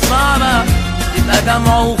غيره صعبة، تبقى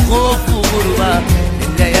دمع وخوف وغربة.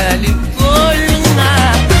 الليالي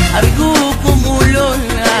كلها أرجوكم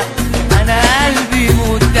قولولنا أنا قلبي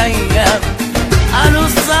متيم، قالوا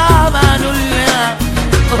الصعب قالوا لنا،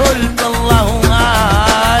 قلت الله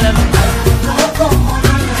أعلم.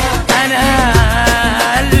 أنا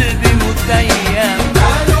قلبي متيم،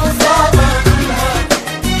 قالوا صعب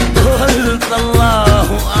قلت الله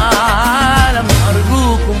أعلم.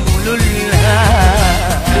 أرجوكم قولوا لنا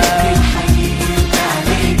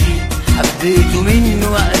حبيته من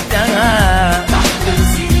وقتها،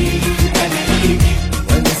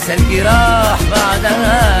 وانسى الجراح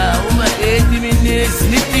بعدها، وبقيت من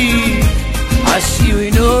اسمتي عشي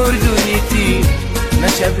ونور دنيتي. ما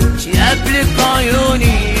شافتش قبلك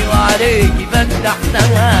عيوني وعليكي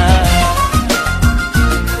فتحتها.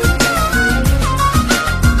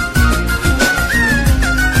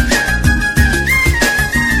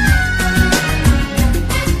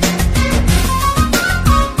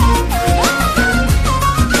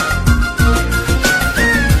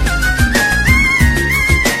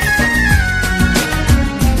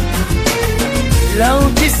 لو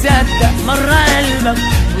تصدق مرة قلبك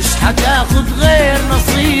مش هتاخد غير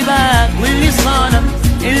نصيبك، واللي صانك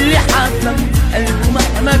اللي حبك قلبه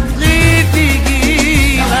مهما تغيب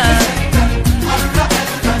يجيبك.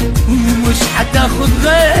 مش هتاخد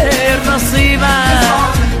غير نصيبك،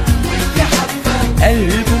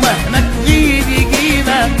 قلبه مهما تغيب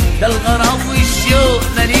يجيبك. ده الغرام والشوق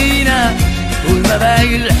مالينا، طول ما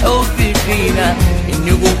باقي الحب فينا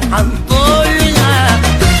النجوم هنطولها.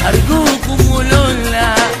 أرجوكم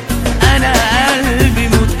قولولنا أنا قلبي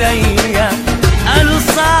متيم، قالوا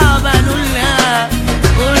صعب قالوا لنا،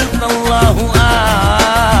 قلت الله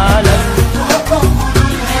أعلم.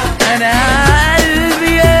 أنا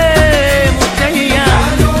قلبي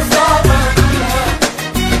متيم،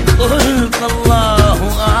 قلت الله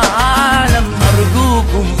أعلم.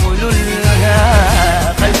 أرجوكم قولولنا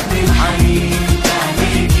قلبي حنين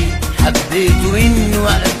حبيته من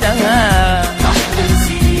وقتها،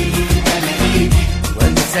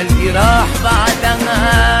 وانسى الجراح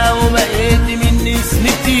بعدها، وبقيت من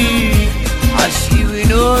نسمتي عشقي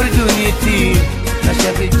ونور دنيتي. ما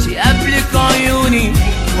شافتش قبلك عيوني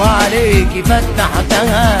وعليكي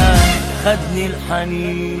فتحتها، خدني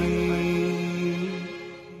الحنين.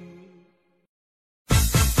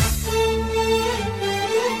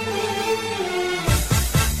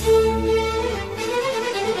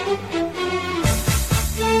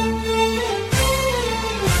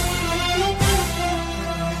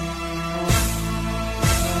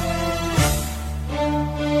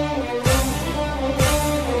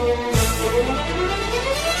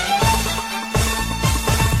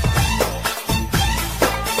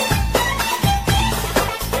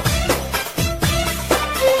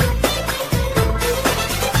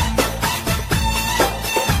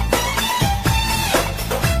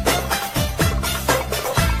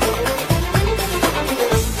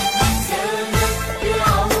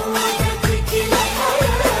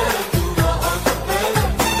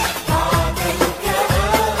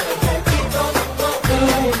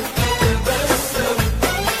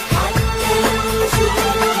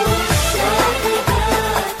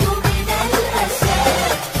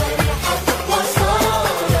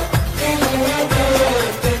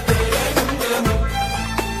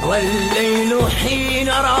 والليل حين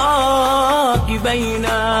راك بين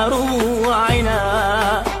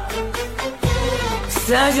روعنا،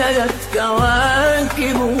 سجدت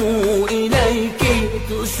كواكب إليك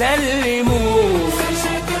تسلم،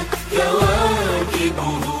 سجدت كواكب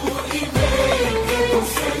إليك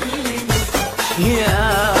تسلم.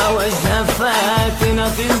 يا وجه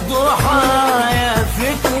فاتنة الضحى يا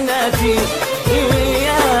فتنتي،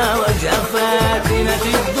 يا وجه فاتنة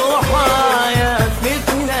الضحى يا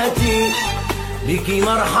فتنتي. بك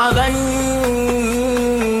مرحبا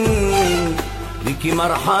بك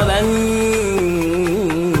مرحبا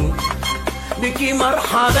بك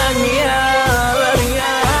مرحبا يا مريم.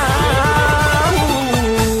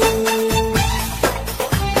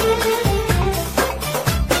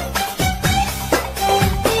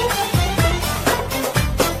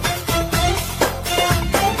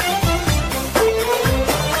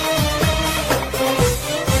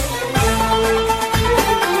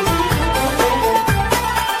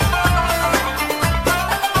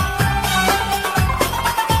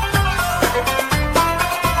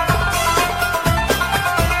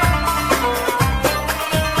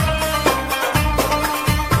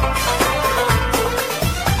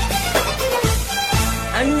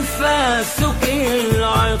 أنفاسك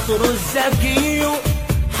العطر الزكي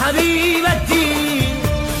حبيبتي،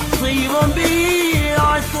 طيب به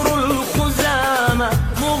عطر الخزامى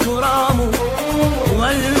مغرم،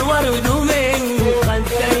 والورد من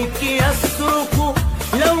خديك يسرق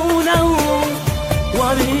لونه،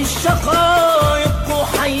 وبالشقائق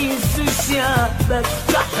حيث شابت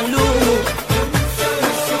تحلو.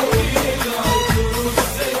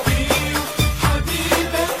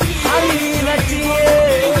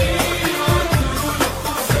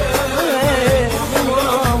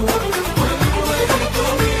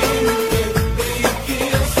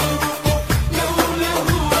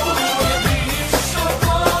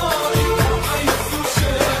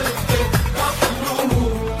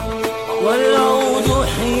 والعود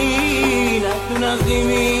حين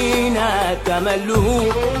تنغمين تمله،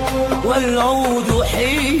 والعود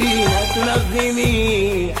حين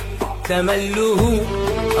تنغمين تمله،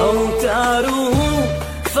 أوتاره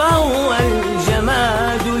فهو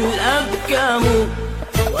الجماد الأبكم،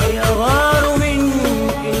 ويغار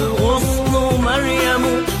منك الغصن مريم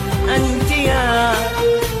أنت يا،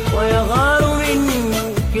 ويغار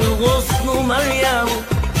منك الغصن مريم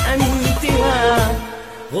أنت يا،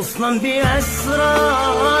 غصنا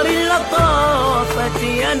بأسرار اللطافة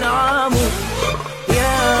ينعم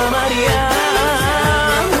يا مريم.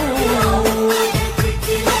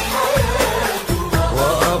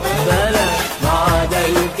 وأقبل بعد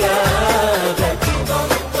الكعبة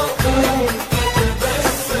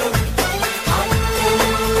تتبسم حتى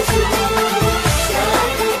الوجوه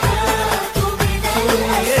الشاهدات من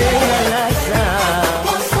الأسى،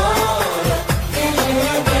 وصارت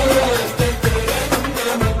الجبال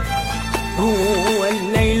تترنم. هو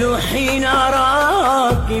الليل حين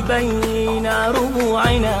أراك بين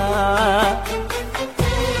ربوعنا،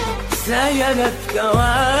 سجدت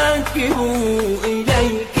كواكب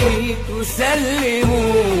إليك تسلم،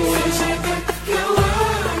 سجدت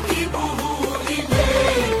كواكبه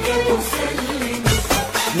إليك تسلم.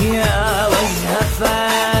 يا وجه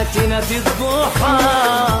فاتنة الضحى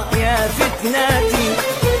يا فتنتي،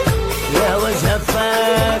 يا وجه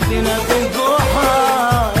فاتنة الضحى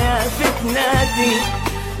يا فتنتي،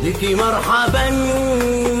 بك مرحبا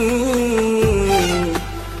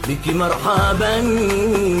بك مرحبا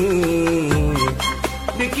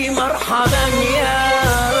بك مرحبا يا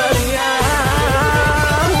مريم.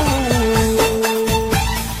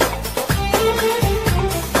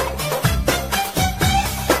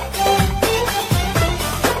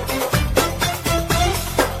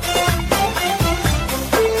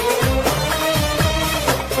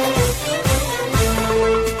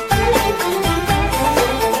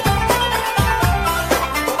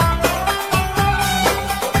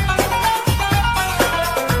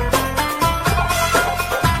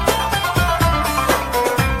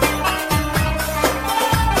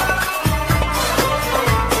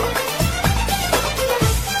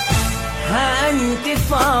 أنت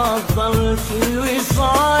فضلت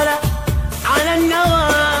الوصال على النوى،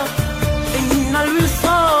 إن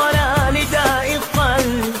الوصال لداء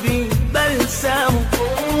قلبي بلسم،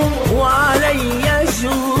 وعلي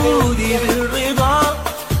جودي بالرضا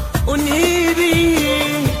أنهي به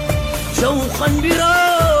شوقا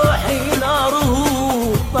بروحي ناره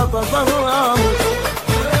تتضرم.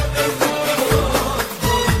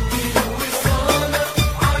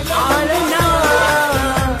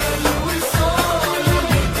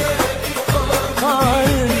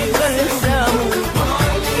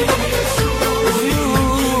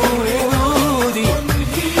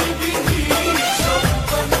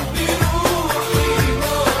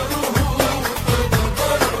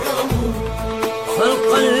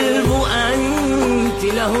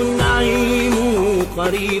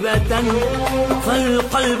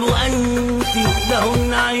 فالقلب أنت له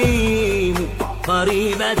النعيم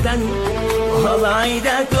قريبة،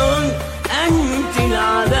 وبعيدة أنت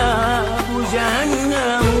العذاب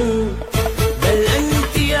جهنم. بل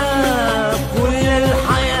أنت يا كل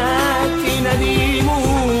الحياة نديم،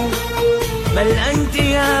 بل أنت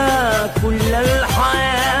يا كل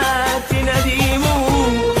الحياة نديم،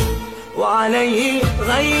 وعلى علي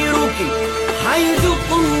غيرك حيث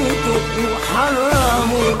كنت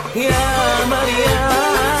محرم يا مريم.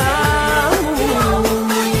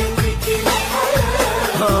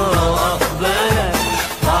 أقبلت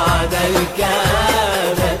بعد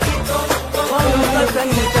الكعبة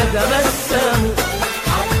فرقة تتبسم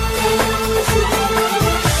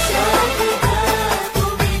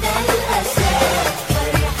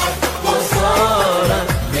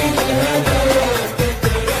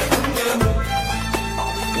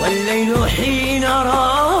والليل حين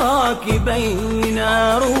راك بين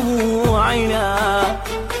ربوعنا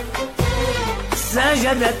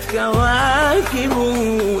سجدت كواكب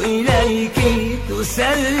إليك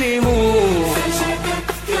تسلم. سجدت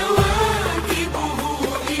كواكبه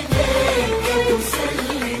إليك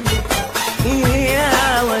تسلم.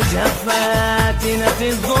 يا وجه فاتنة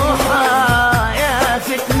الضحى يا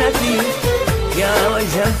فتنتي يا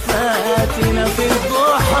وجه فاتنة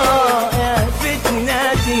الضحى يا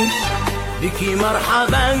فتنتي بك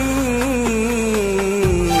مرحبا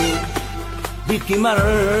بك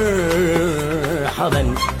مرحبا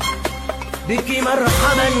بك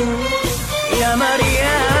مرحبا يا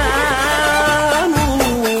مريم.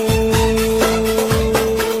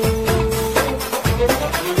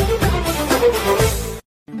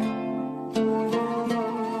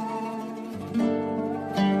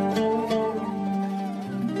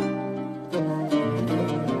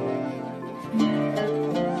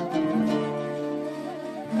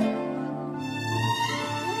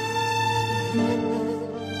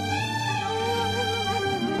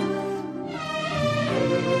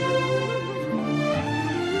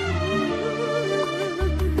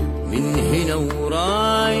 من هنا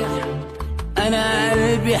ورايح أنا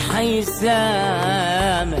قلبي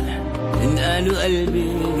حيسامح إن قالوا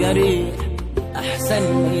قلبي جريح أحسن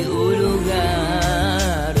ما يقولوا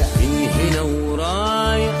جارح. من هنا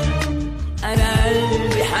ورايح أنا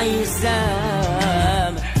قلبي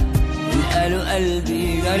حيسامح إن قالوا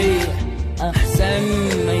قلبي جريح أحسن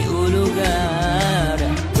ما يقولوا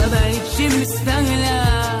جارح. ما بقتش مستغلى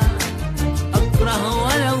أكره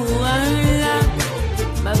ولو ولا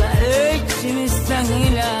ما بقتش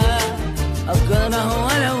مستاهلة أكره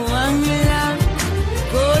ولو أملى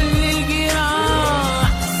كل الجراح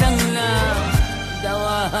سهلة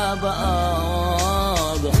دواها بقى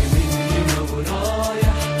واضح. من هنا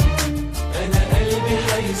ورايح أنا قلبي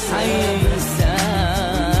حيسامح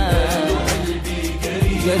قلبي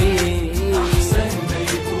جريح أحسن ما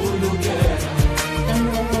يقولوا جارح.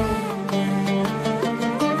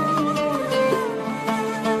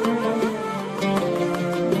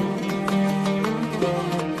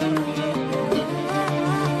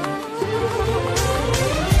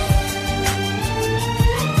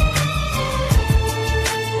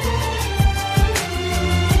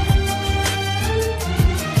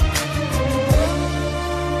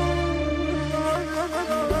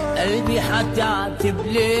 قلبي هتعتب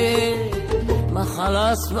ليه ما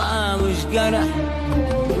خلاص بقى مش جرح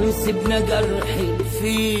ونسيبنا جرحي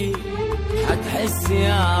فيه هتحس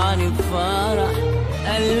يعني بفرح.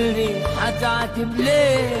 قلبي هتعتب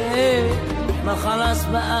ليه ما خلاص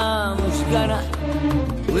بقى مش جرح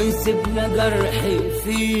ونسيبنا جرحي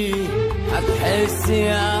فيه هتحس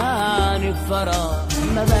يعني بفرح.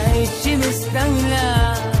 ما بقتش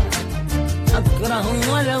مستاهلة أكره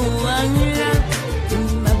ولو أغلى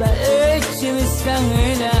ما بقتش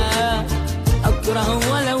مستاهلة أكره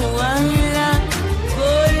ولو أغلى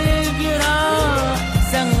كل الجراح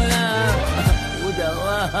سهلة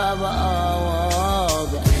ودواها بقى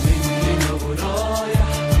واضح. من هنا ورايح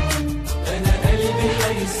أنا قلبي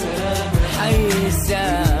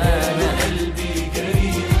حيسامح قلبي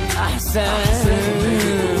جريح أحسن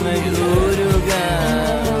ما يقولوا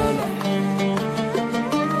جارح.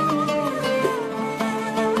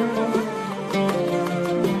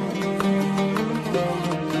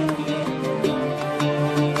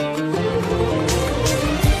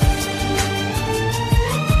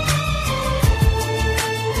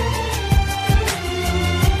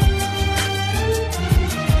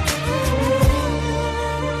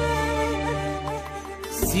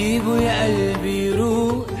 سيبه يا قلبي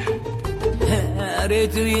يروح يا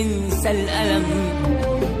ريته ينسى الألم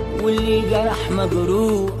واللي جرح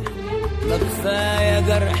مجروح ما كفاية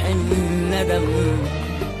جرح الندم.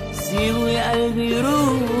 سيبه يا قلبي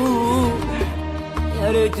يروح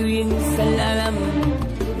يا ريته ينسى الألم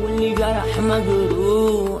واللي جرح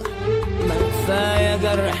مجروح ما كفاية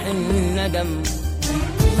جرح الندم.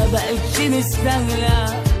 ما بقتش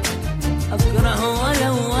مستاهلة أكره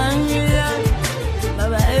ولو أغلى ما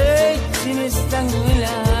بقتش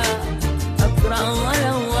مستاهلة أكره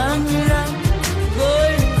ولو أغلى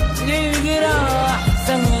كل الجراح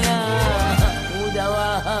سهلة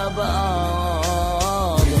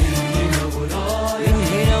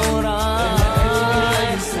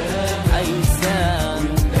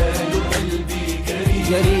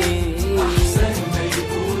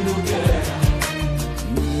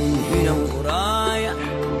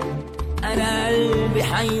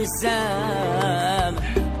حيسامح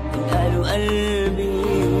قالوا قلبي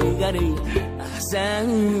جري أحسن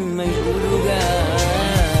ما يقولوا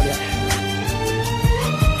جارح.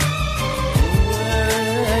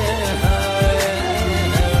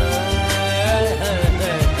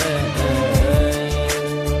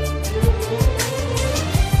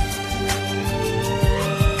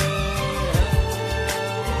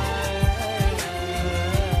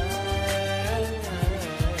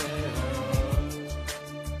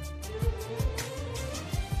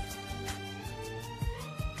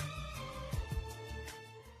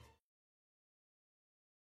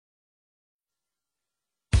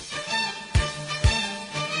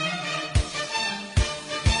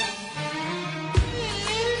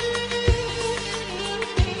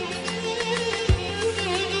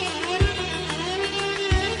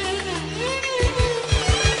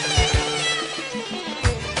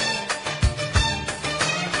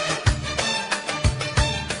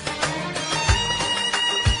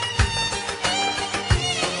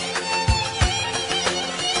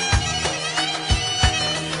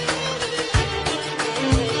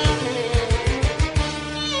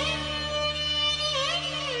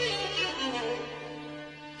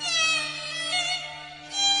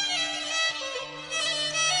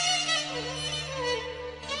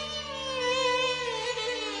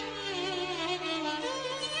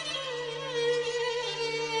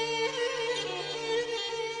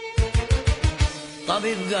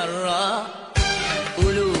 طبيب جراح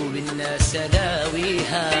قلوب الناس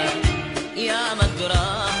داويها، يا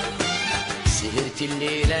مجراح سهرت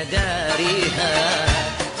الليلة داريها.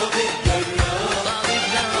 طبيب جراح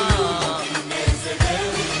قلوب الناس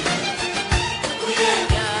داويها،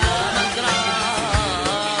 يا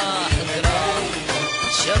مجراح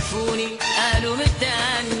شافوني قالوا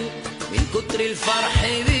متهني من كتر الفرح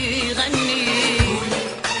بيغني،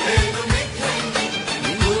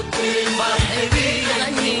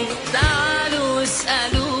 تعالوا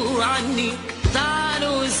اسألوا عني،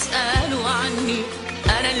 تعالوا اسألوا عني،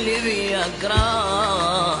 أنا اللي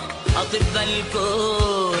بيجرح أطباء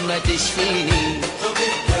الكون ما تشفيني.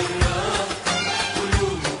 طبيب جراح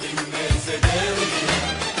قلوب الناس داويها،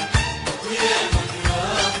 ويا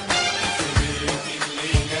مجراح سهرت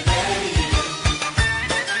الليلة داريها.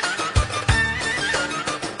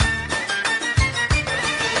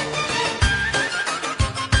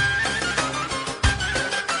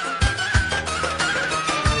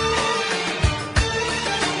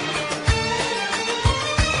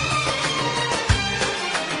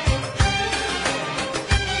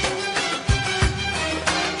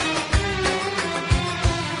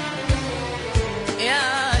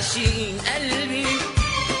 قلبي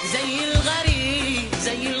زي الغريب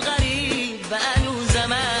زي الغريب بقاله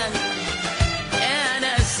زمان، يا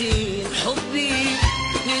ناسين حبي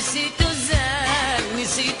نسيته ازاي،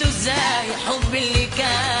 نسيته ازاي حبي اللي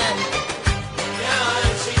كان. يا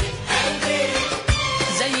عاشق قلبي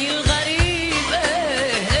زي الغريب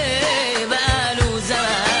بقاله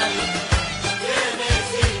زمان، يا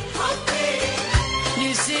ناسي حبي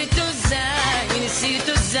نسيته ازاي،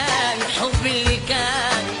 نسيته ازاي حبي اللي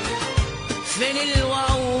كان. فين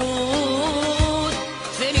الوعود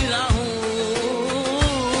فين العهود،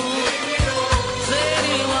 فين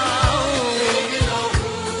الوعود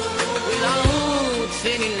والعهود،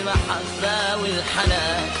 فين المحبة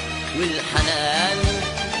والحنان والحنان.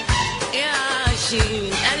 يا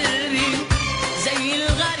عاشقين قلبي زي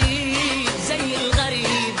الغريب زي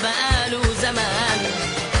الغريب بقاله زمان،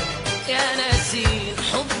 يا ناسين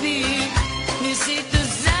حبي نسيته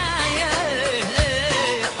ازاي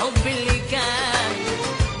حبي اللي كان.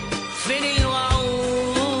 فين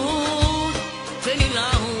الوعود فين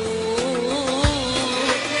العهود،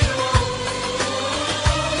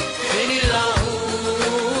 فين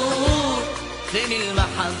العهود، فين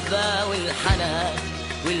المحبة والحنان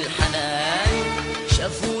والحنان.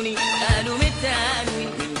 شافوني قالوا متهني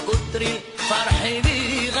من كتر الفرح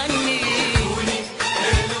بيغني،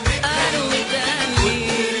 قالوا متهني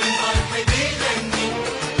الفرح بيغني.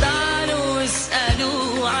 تعالوا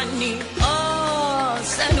اسألوا عني،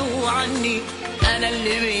 اسألوا عني، أنا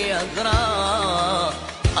اللي بيجرح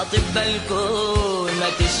أطباء الكون ما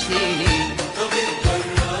تشفيني. طبيب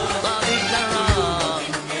جراح طبيب جراح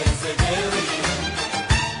الناس داويها،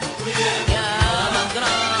 ويا يا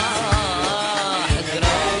مجراح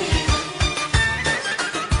جراح.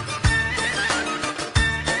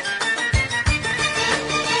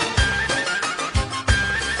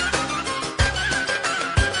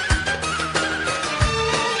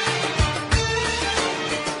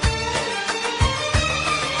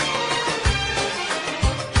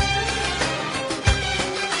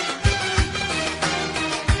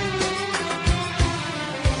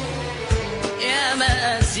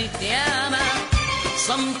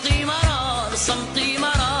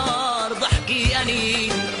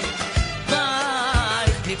 سنين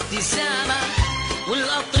ضاعت الابتسامة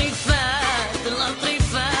والقطر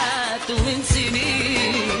فات ومن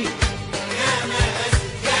سنين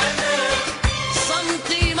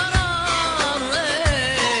صمتي مرار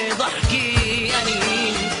ضحكي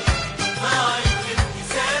أنين ضاعت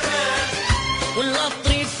الابتسامة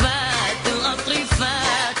والقطر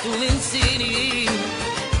فات ومن سنين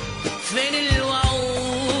فين الوعود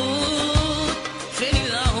فين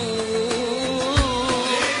العهود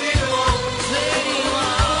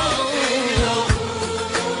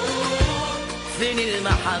فين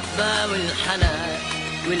المحبة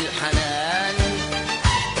والحنان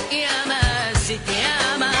يا ماسك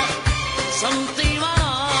ياما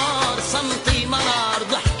صمتي مرار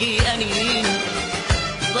ضحكي أنين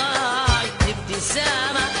ضاعت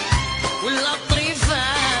الابتسامة والقطر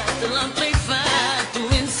فات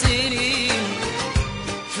ومن سنين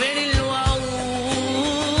فين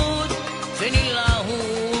الوعود فين العهود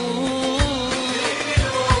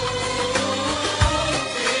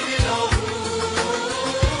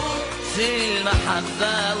فين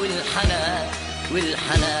المحبة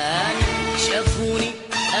والحنان شافوني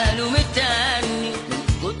قالوا متاني من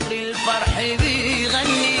كتر الفرح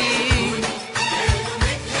بيغني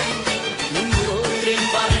من كتر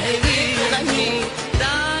الفرح بيغني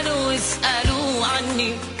تعالوا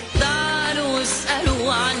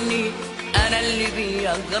اسألوا عني أنا اللي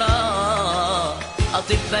بيجرى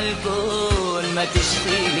أطباء الكون ما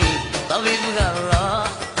تشفيني طبيب جراح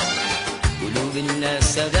قلوب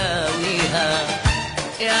الناس أداويها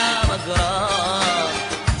يا مجراح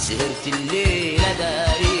سهرت الليلة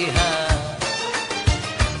داريها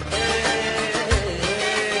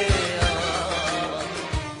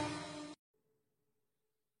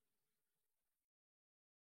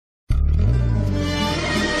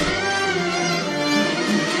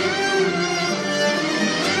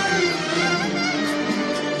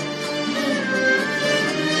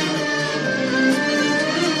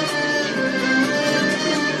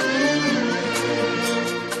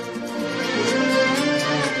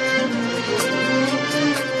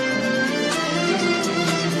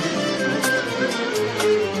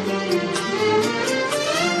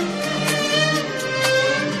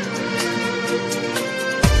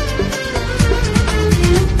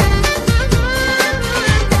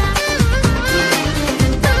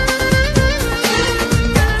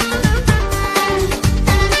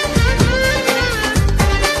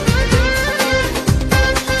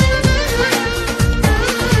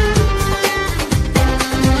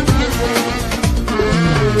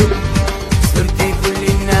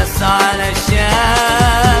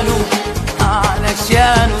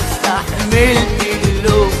علشانه استحملت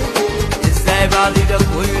اللوم ازاي بعد ده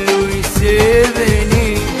كله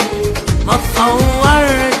يسيبني ما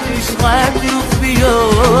تصورتش غدره في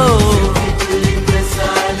يوم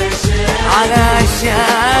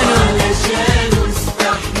علشانه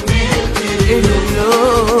استحملت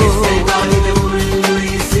اللوم ازاي بعد ده كله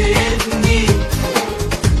يسيبني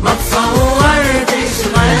ما تصورتش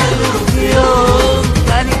غدره في يوم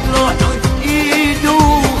كانت روحه ايده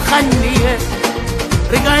وخنيه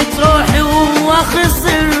رجعت روحي وهو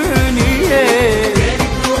خسرني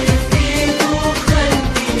كانت روحي في ايده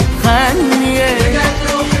وخني رجعت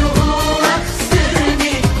روحي وهو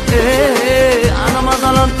خسرني انا ما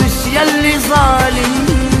ظلمتش ياللي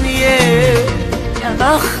ظالمني يا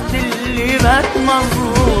بخت اللي بات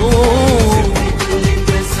مظلوم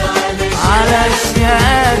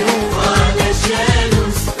علشانه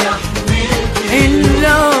استحملت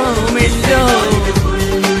اللوم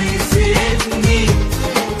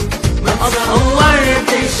ما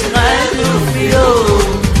تصورتش غدره في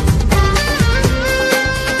يوم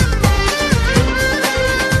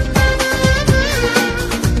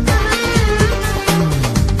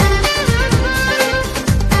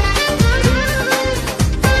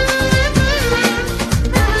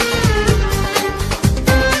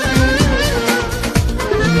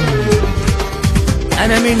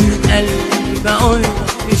أنا من قلبي بقول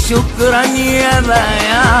شكرا يا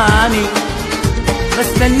بياني ما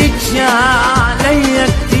استنيتش عليا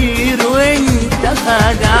كتير وانت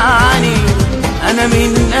خدعني انا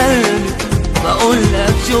من قلبي بقول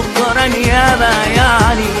لك شكرا يا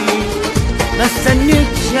بياني ما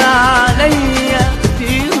استنيتش عليا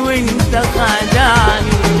كتير وانت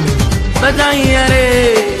خدعني بدعي يا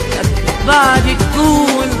ريتك بعد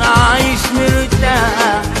تكون عايش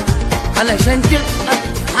مرتاح علشان تبقى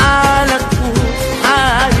حالك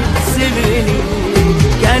وحالي تسيبني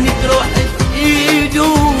كانت روحي ايده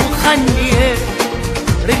وخني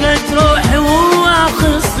رجعت روحي وهو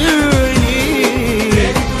خسرني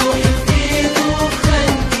كانت روحي في ايده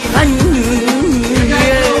وخني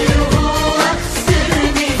رجعت روحي وهو خسرني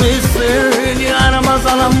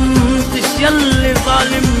ظلمتش ياللي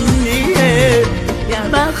ظالمني، يا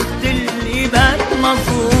بخت اللي بات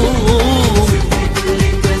مظلوم.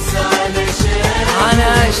 سبتلك بس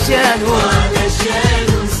علشانه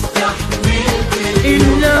استحملت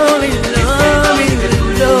اللوم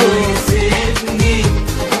يسيبني،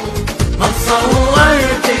 ما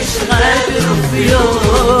تصورتش غدر في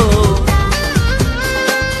يوم.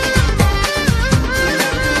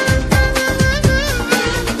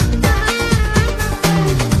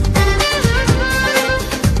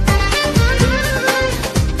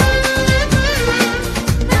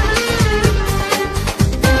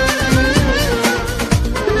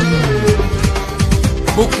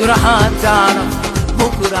 بكرة هتعرف،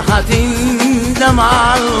 بكرة هتندم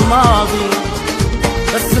على الماضي،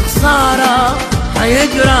 بس خسارة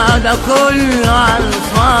هيجرى ده كله على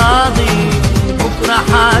الفاضي. بكرة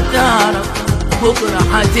هتعرف، بكرة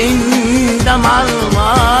هتندم على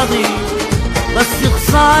الماضي، بس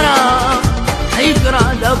خسارة هيجرى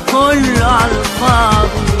ده كله على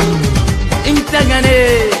الفاضي. انت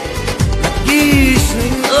جنيت ما تجيش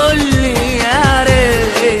وتقولي يا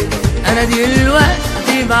ريت، انا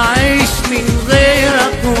دلوقتي بعيش من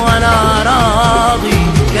غيرك وانا راضي.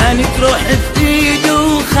 كانت روحي في ايده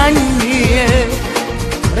وخني،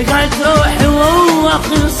 رجعت روحي وهو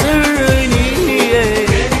خسرني.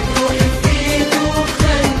 كانت روحي في ايده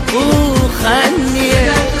وخني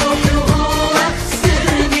رجعت روحي وهو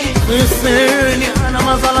خسرني. انا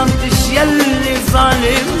ما ظلمتش ياللي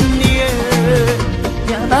ظالمني،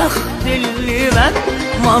 يا بخت اللي بات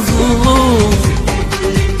مظلوم.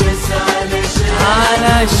 سبتلك بس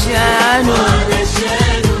علشانه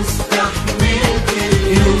استحملت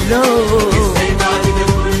اللوم ازاي بعد ده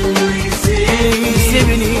كله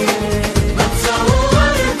يسيبني، ما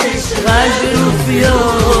تصورتش غدر في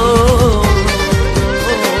يوم.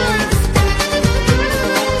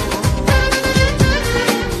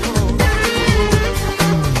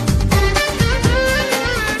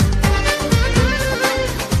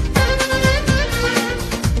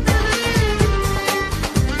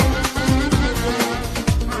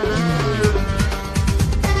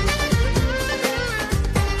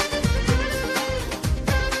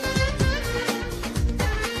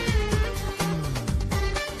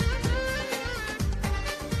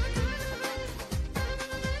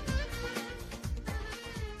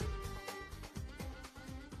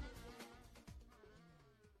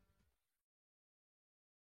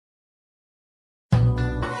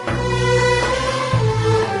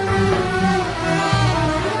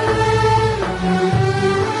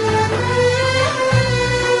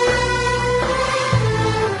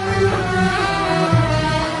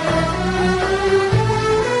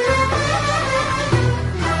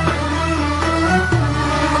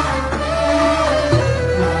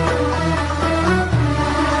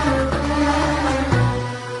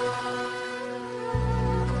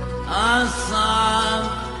 أصعب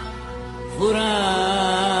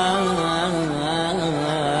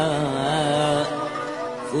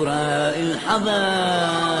فراق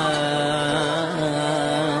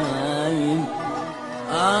الحبايب،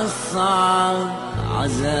 أصعب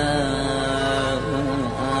عذاب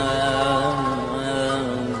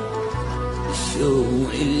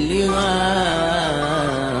الشوق اللي غايب.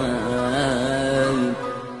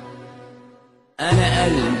 أنا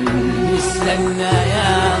قلبي مستنى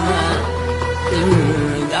ياما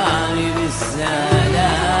ترجعلي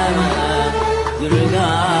بالسلامة،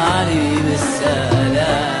 ترجعلي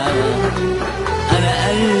بالسلامة. أنا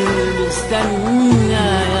قلبي استنى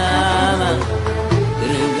ياما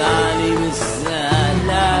ترجعلي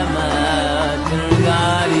بالسلامة،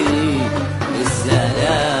 ترجعلي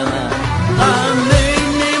بالسلامة.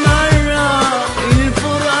 طمني مرة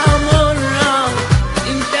الفرقة مرة،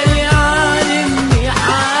 انت اللي عالمني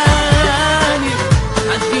حالي.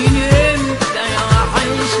 هتجيني امتى يا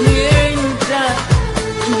وحشني انت،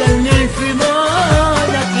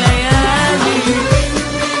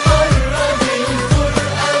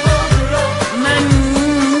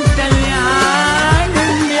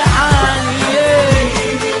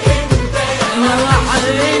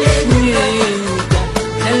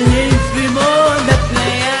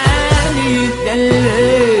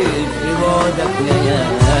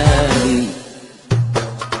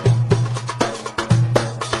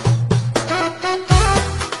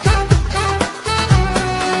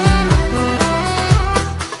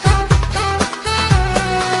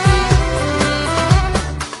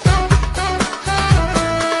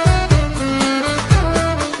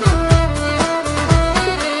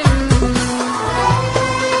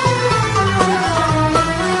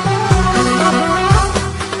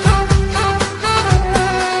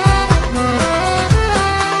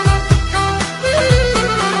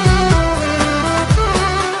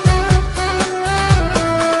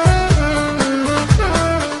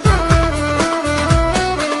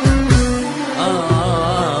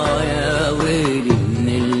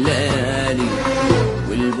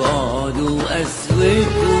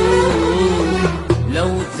 بيته.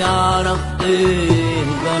 لو تعرف ايه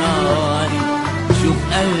جرالي شوف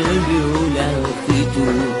قلبي ولهفته.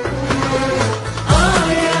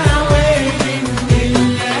 يا ويلي من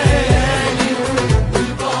الليالي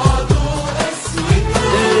والبعد أسود.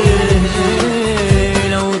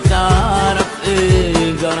 لو تعرف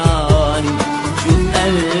ايه جرالي شوف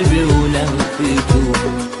قلبي ولهفته.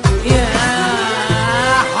 يا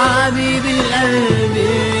حبيبي القلب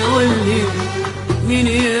قولي مين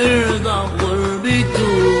يرضى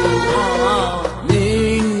بغربته؟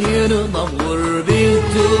 مين يرضى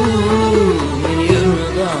بغربته؟ مين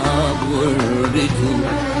يرضى بغربته؟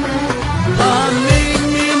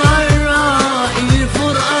 طمني مرة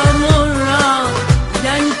الفرقة مرة،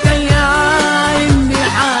 ده انت اللي عايم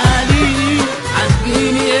بحالي.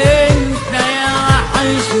 عجيني انت يا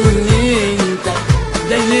وحشني انت،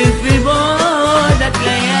 ده اللي في بعدك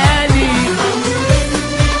ليالي.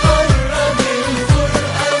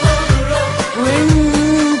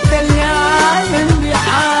 وانت اللي عايم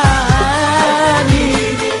بحالي،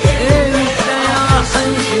 انت يا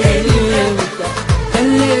وحشني انت، ده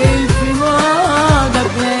اللي في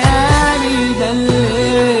بعدك ليالي، ده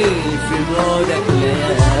اللي في بعدك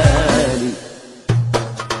ليالي.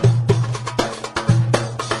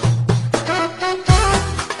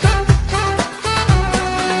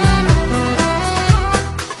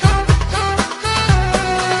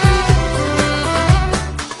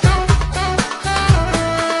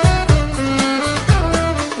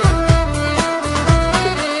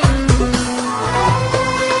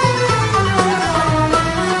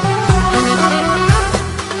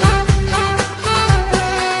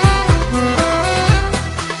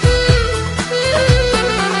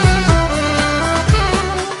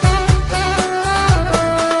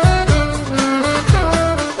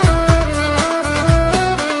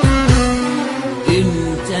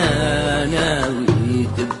 انت ناوي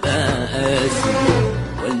تبقى قاسي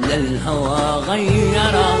ولا الهوى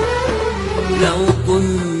غيرك؟ لو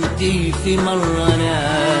كنت في مرة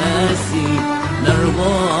ناسي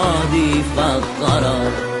لرباضي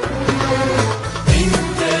فكرك.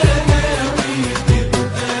 انت ناوي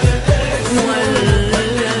تبقى قاسي ولا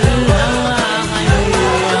الهوى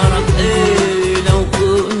غيرك؟ لو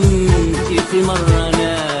كنت في مرة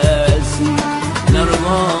ناسي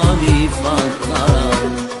لرباضي فكرك.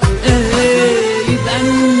 يبقى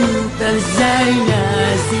انت ازاي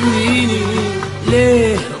ناسيني؟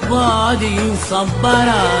 ليه بعدي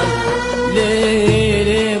صبرك؟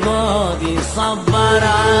 ليه بعدي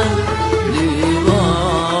صبرك؟ ليه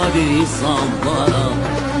بعدي صبرك؟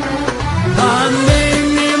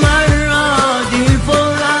 طمني مرة دي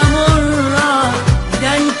الفرقة مرة، ده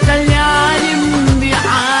انت اللي عالم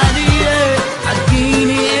بحالي.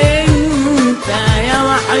 حكيني انت يا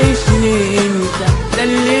وحشني انت، ده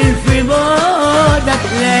اللي في بعدك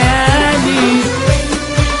ليالي.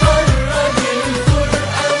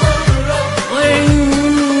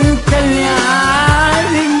 وانت اللي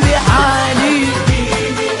عالم بحالي،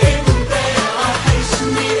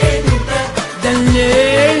 ده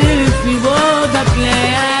الليل في بعدك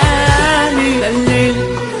ليالي، ده الليل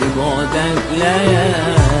في بعدك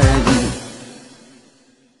ليالي.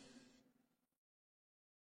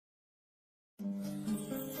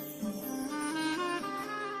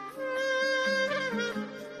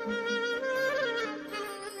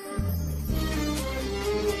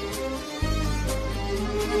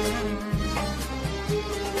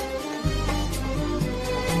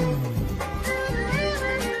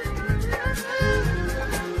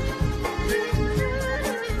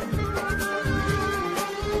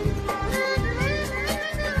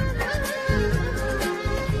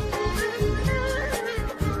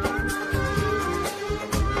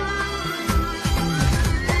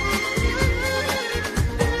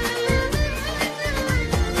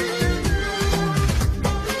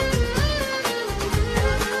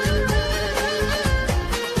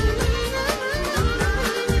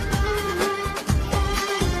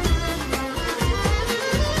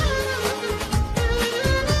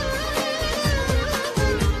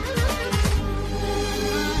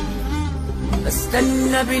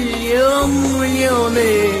 بستنى باليوم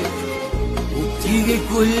واليومين، وبتيجي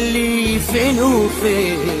كل فين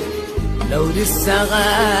وفين. لو لسه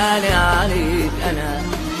غالي عليك انا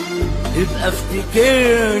يبقى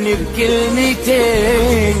افتكرني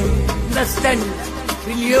بكلمتين. بستنى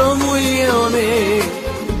باليوم واليومين،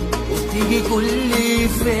 وبتيجي كل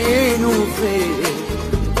فين وفين.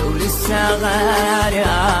 لو لسه غالي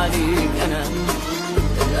عليك انا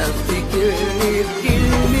يبقى افتكرني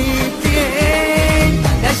بكلمتين.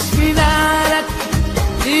 كشف بالك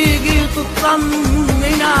تيجي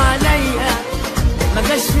تطمن عليا، ما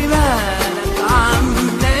جاش في بالك عم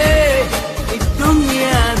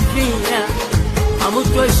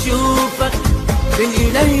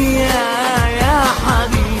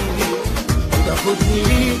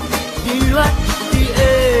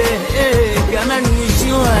كمان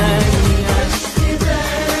شوية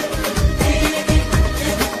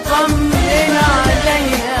طمن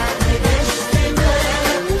عليا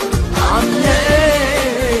عاملة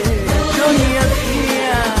ايه الدنيا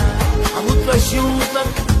فيها هموت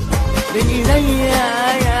واشوفك بين ايديا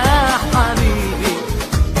يا حبيبي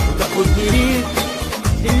تاخدني ليك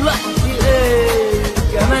دلوقتي ايه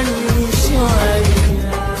كمان شوية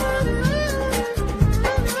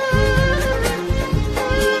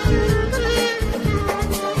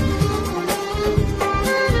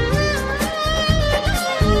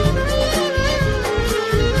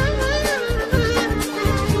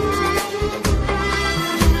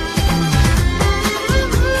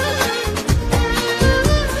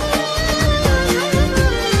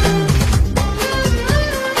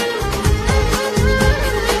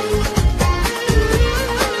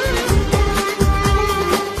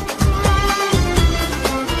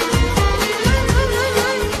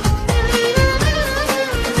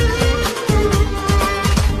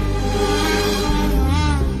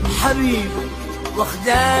حبيبي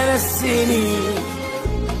واخدانا السنين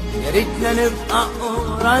يا ريتنا نبقى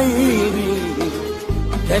قريبين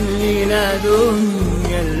كان لينا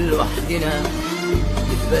دنيا لوحدنا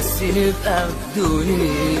بس نبقى في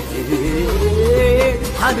دنيتين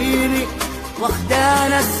حبيبي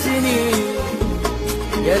واخدانا السنين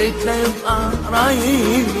يا ريتنا نبقى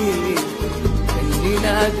قريبين كان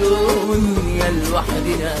لينا دنيا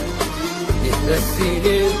لوحدنا بس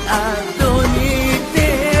نبقى في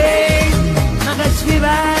دنيتين ما جاش في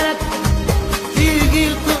بالك تيجي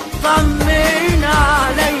تطمن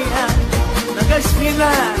عليا ما جاش في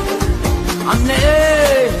بالك عاملة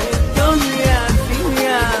ايه الدنيا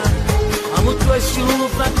فيا هموت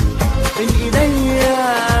واشوفك بين ايديا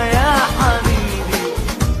يا حبيبي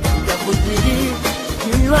تاخدني ليك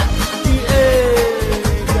دلوقتي ايه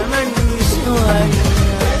كمان شوية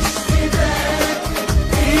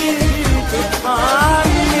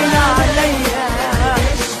طمن عليا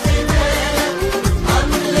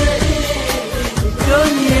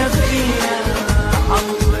الدنيا فيها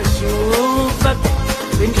هموت واشوفك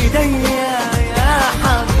بين ايديا يا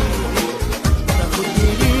حبيبي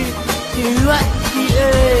تاخدني ليك دلوقتي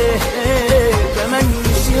ايه كمان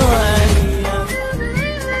شوية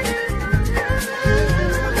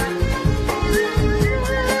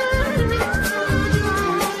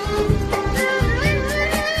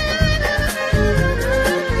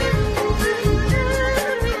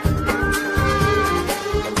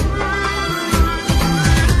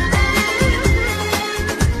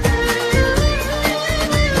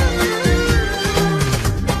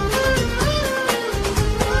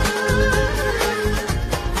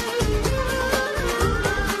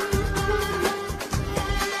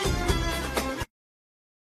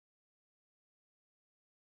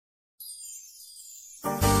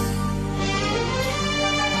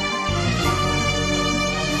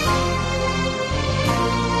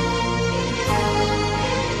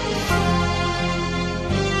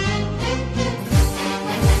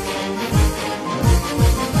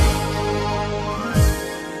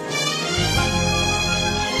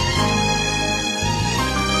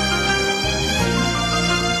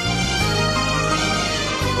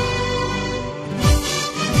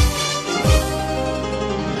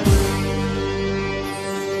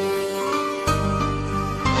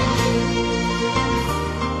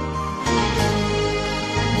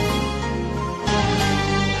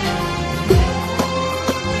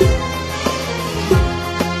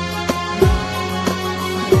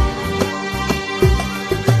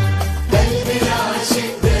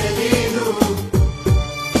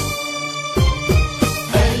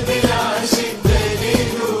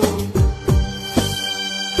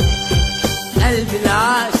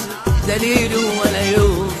دليله ولا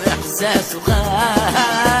يوم احساسه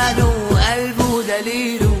خانه قلبه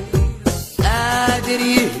دليله قادر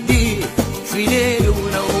يهديه في ليله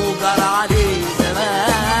لو جرى عليه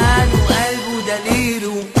زمان وقلبه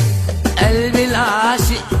دليله قلب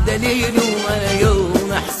العاشق دليله ولا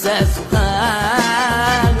يوم احساسه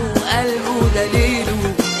خانه قلبه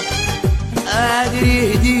دليله قادر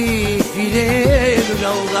يهديه في ليله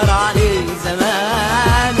لو جرى عليه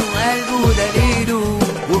زمان وقلبه دليله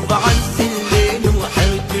وفي عز الليل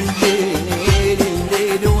وحرته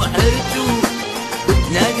الليل وحرته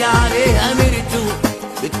بتنادي عليه أميرته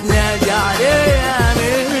بتنادي عليه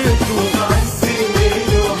أميرته وفي عز الليل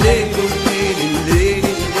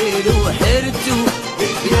وحرته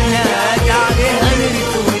بتنادي عليه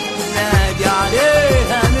أميرته بتنادي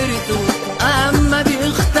عليه أميرته أما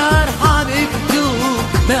بيختار حبيبته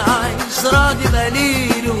بعيش راضي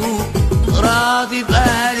بقليله راضي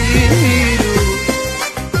بقليله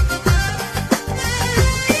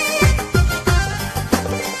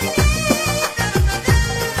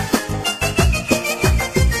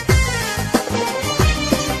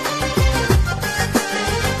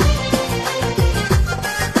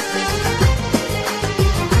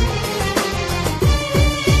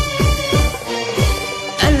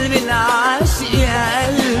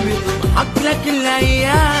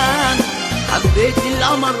حبيت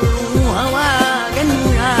القمر وهواه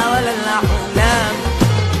جنة ولا الأحلام.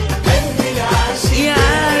 قلبي العاشق يا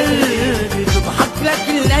قلبي تضحك لك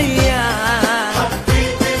الأيام،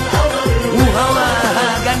 حبيت القمر وهواها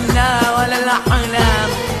جنة ولا الأحلام.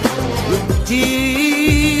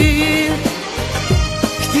 وكتير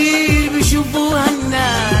كتير بيشوفوها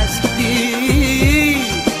الناس، كتير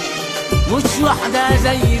مش واحدة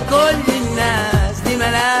زي كل الناس. دي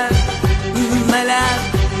ملاك ملاك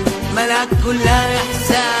ملاك كلها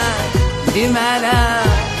إحساس. دي ملاك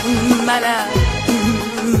ملاك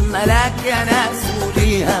ملاك يا ناس،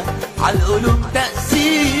 وليها عالقلوب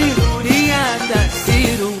تأثير، وليها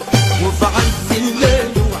تأثيره. وفي عز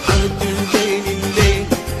الليل وحرة الليل،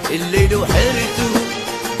 الليل وحرته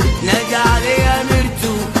بتنادي عليها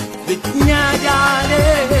أميرته، بتنادي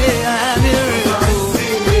عليها أميرته.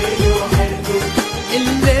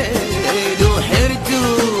 الليل وحرته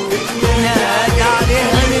بتنادي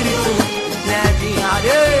عليها أميرته، بتنادي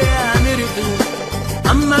عليها أميرته.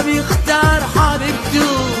 أما بيختار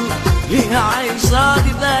حبيبته هي عايش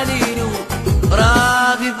راضي بقليله،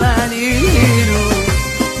 راضي بقليله.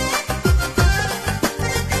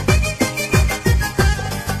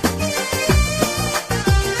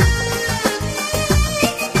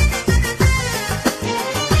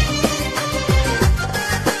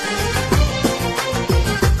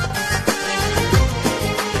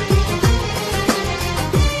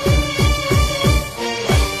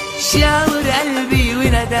 شاور قلبي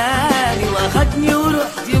وناداني واخدني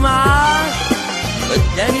ورحت معاه،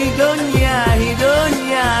 وداني دنيا هي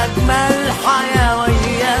دنيا اجمل حياه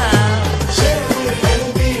وياه. شاور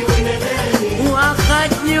قلبي وناداني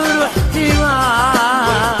واخدني ورحت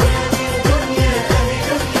معاه، الدنيا أهي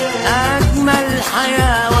دنيا اجمل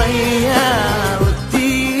حياه وياه.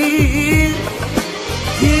 وكتير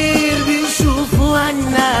كتير بيشوفوا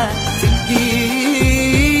الناس،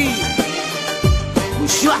 كتير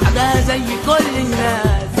مش واحدة زي كل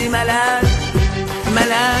الناس. دي ملاك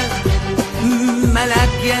ملاك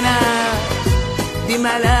ملاك يا ناس، دي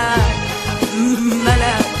ملاك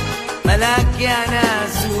ملاك ملاك يا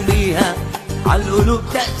ناس، وليها عالقلوب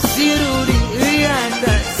تأثير، وليها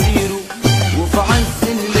تأثير. وفي عز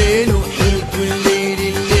الليل وحرته،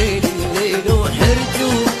 الليل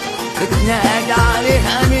وحرته بتنادي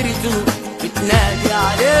عليها أميرته، بتنادي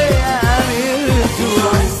عليها أميرته.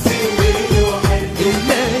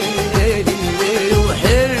 الليل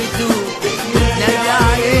وحرته بتنادي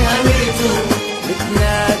عليها أميرته،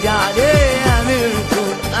 بتنادي عليها أميرته.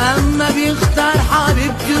 أما بيختار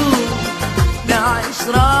حبيبته نعيش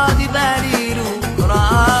راضي بقليله،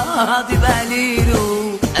 راضي بقليله.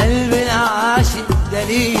 قلب العاشق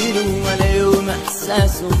دليله، ولا يوم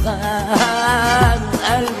إحساسه خان،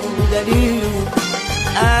 قلبه دليله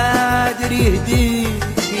قادر يهديه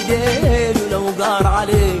بديله. لو جار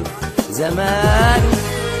عليه زمانه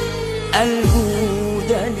قلبه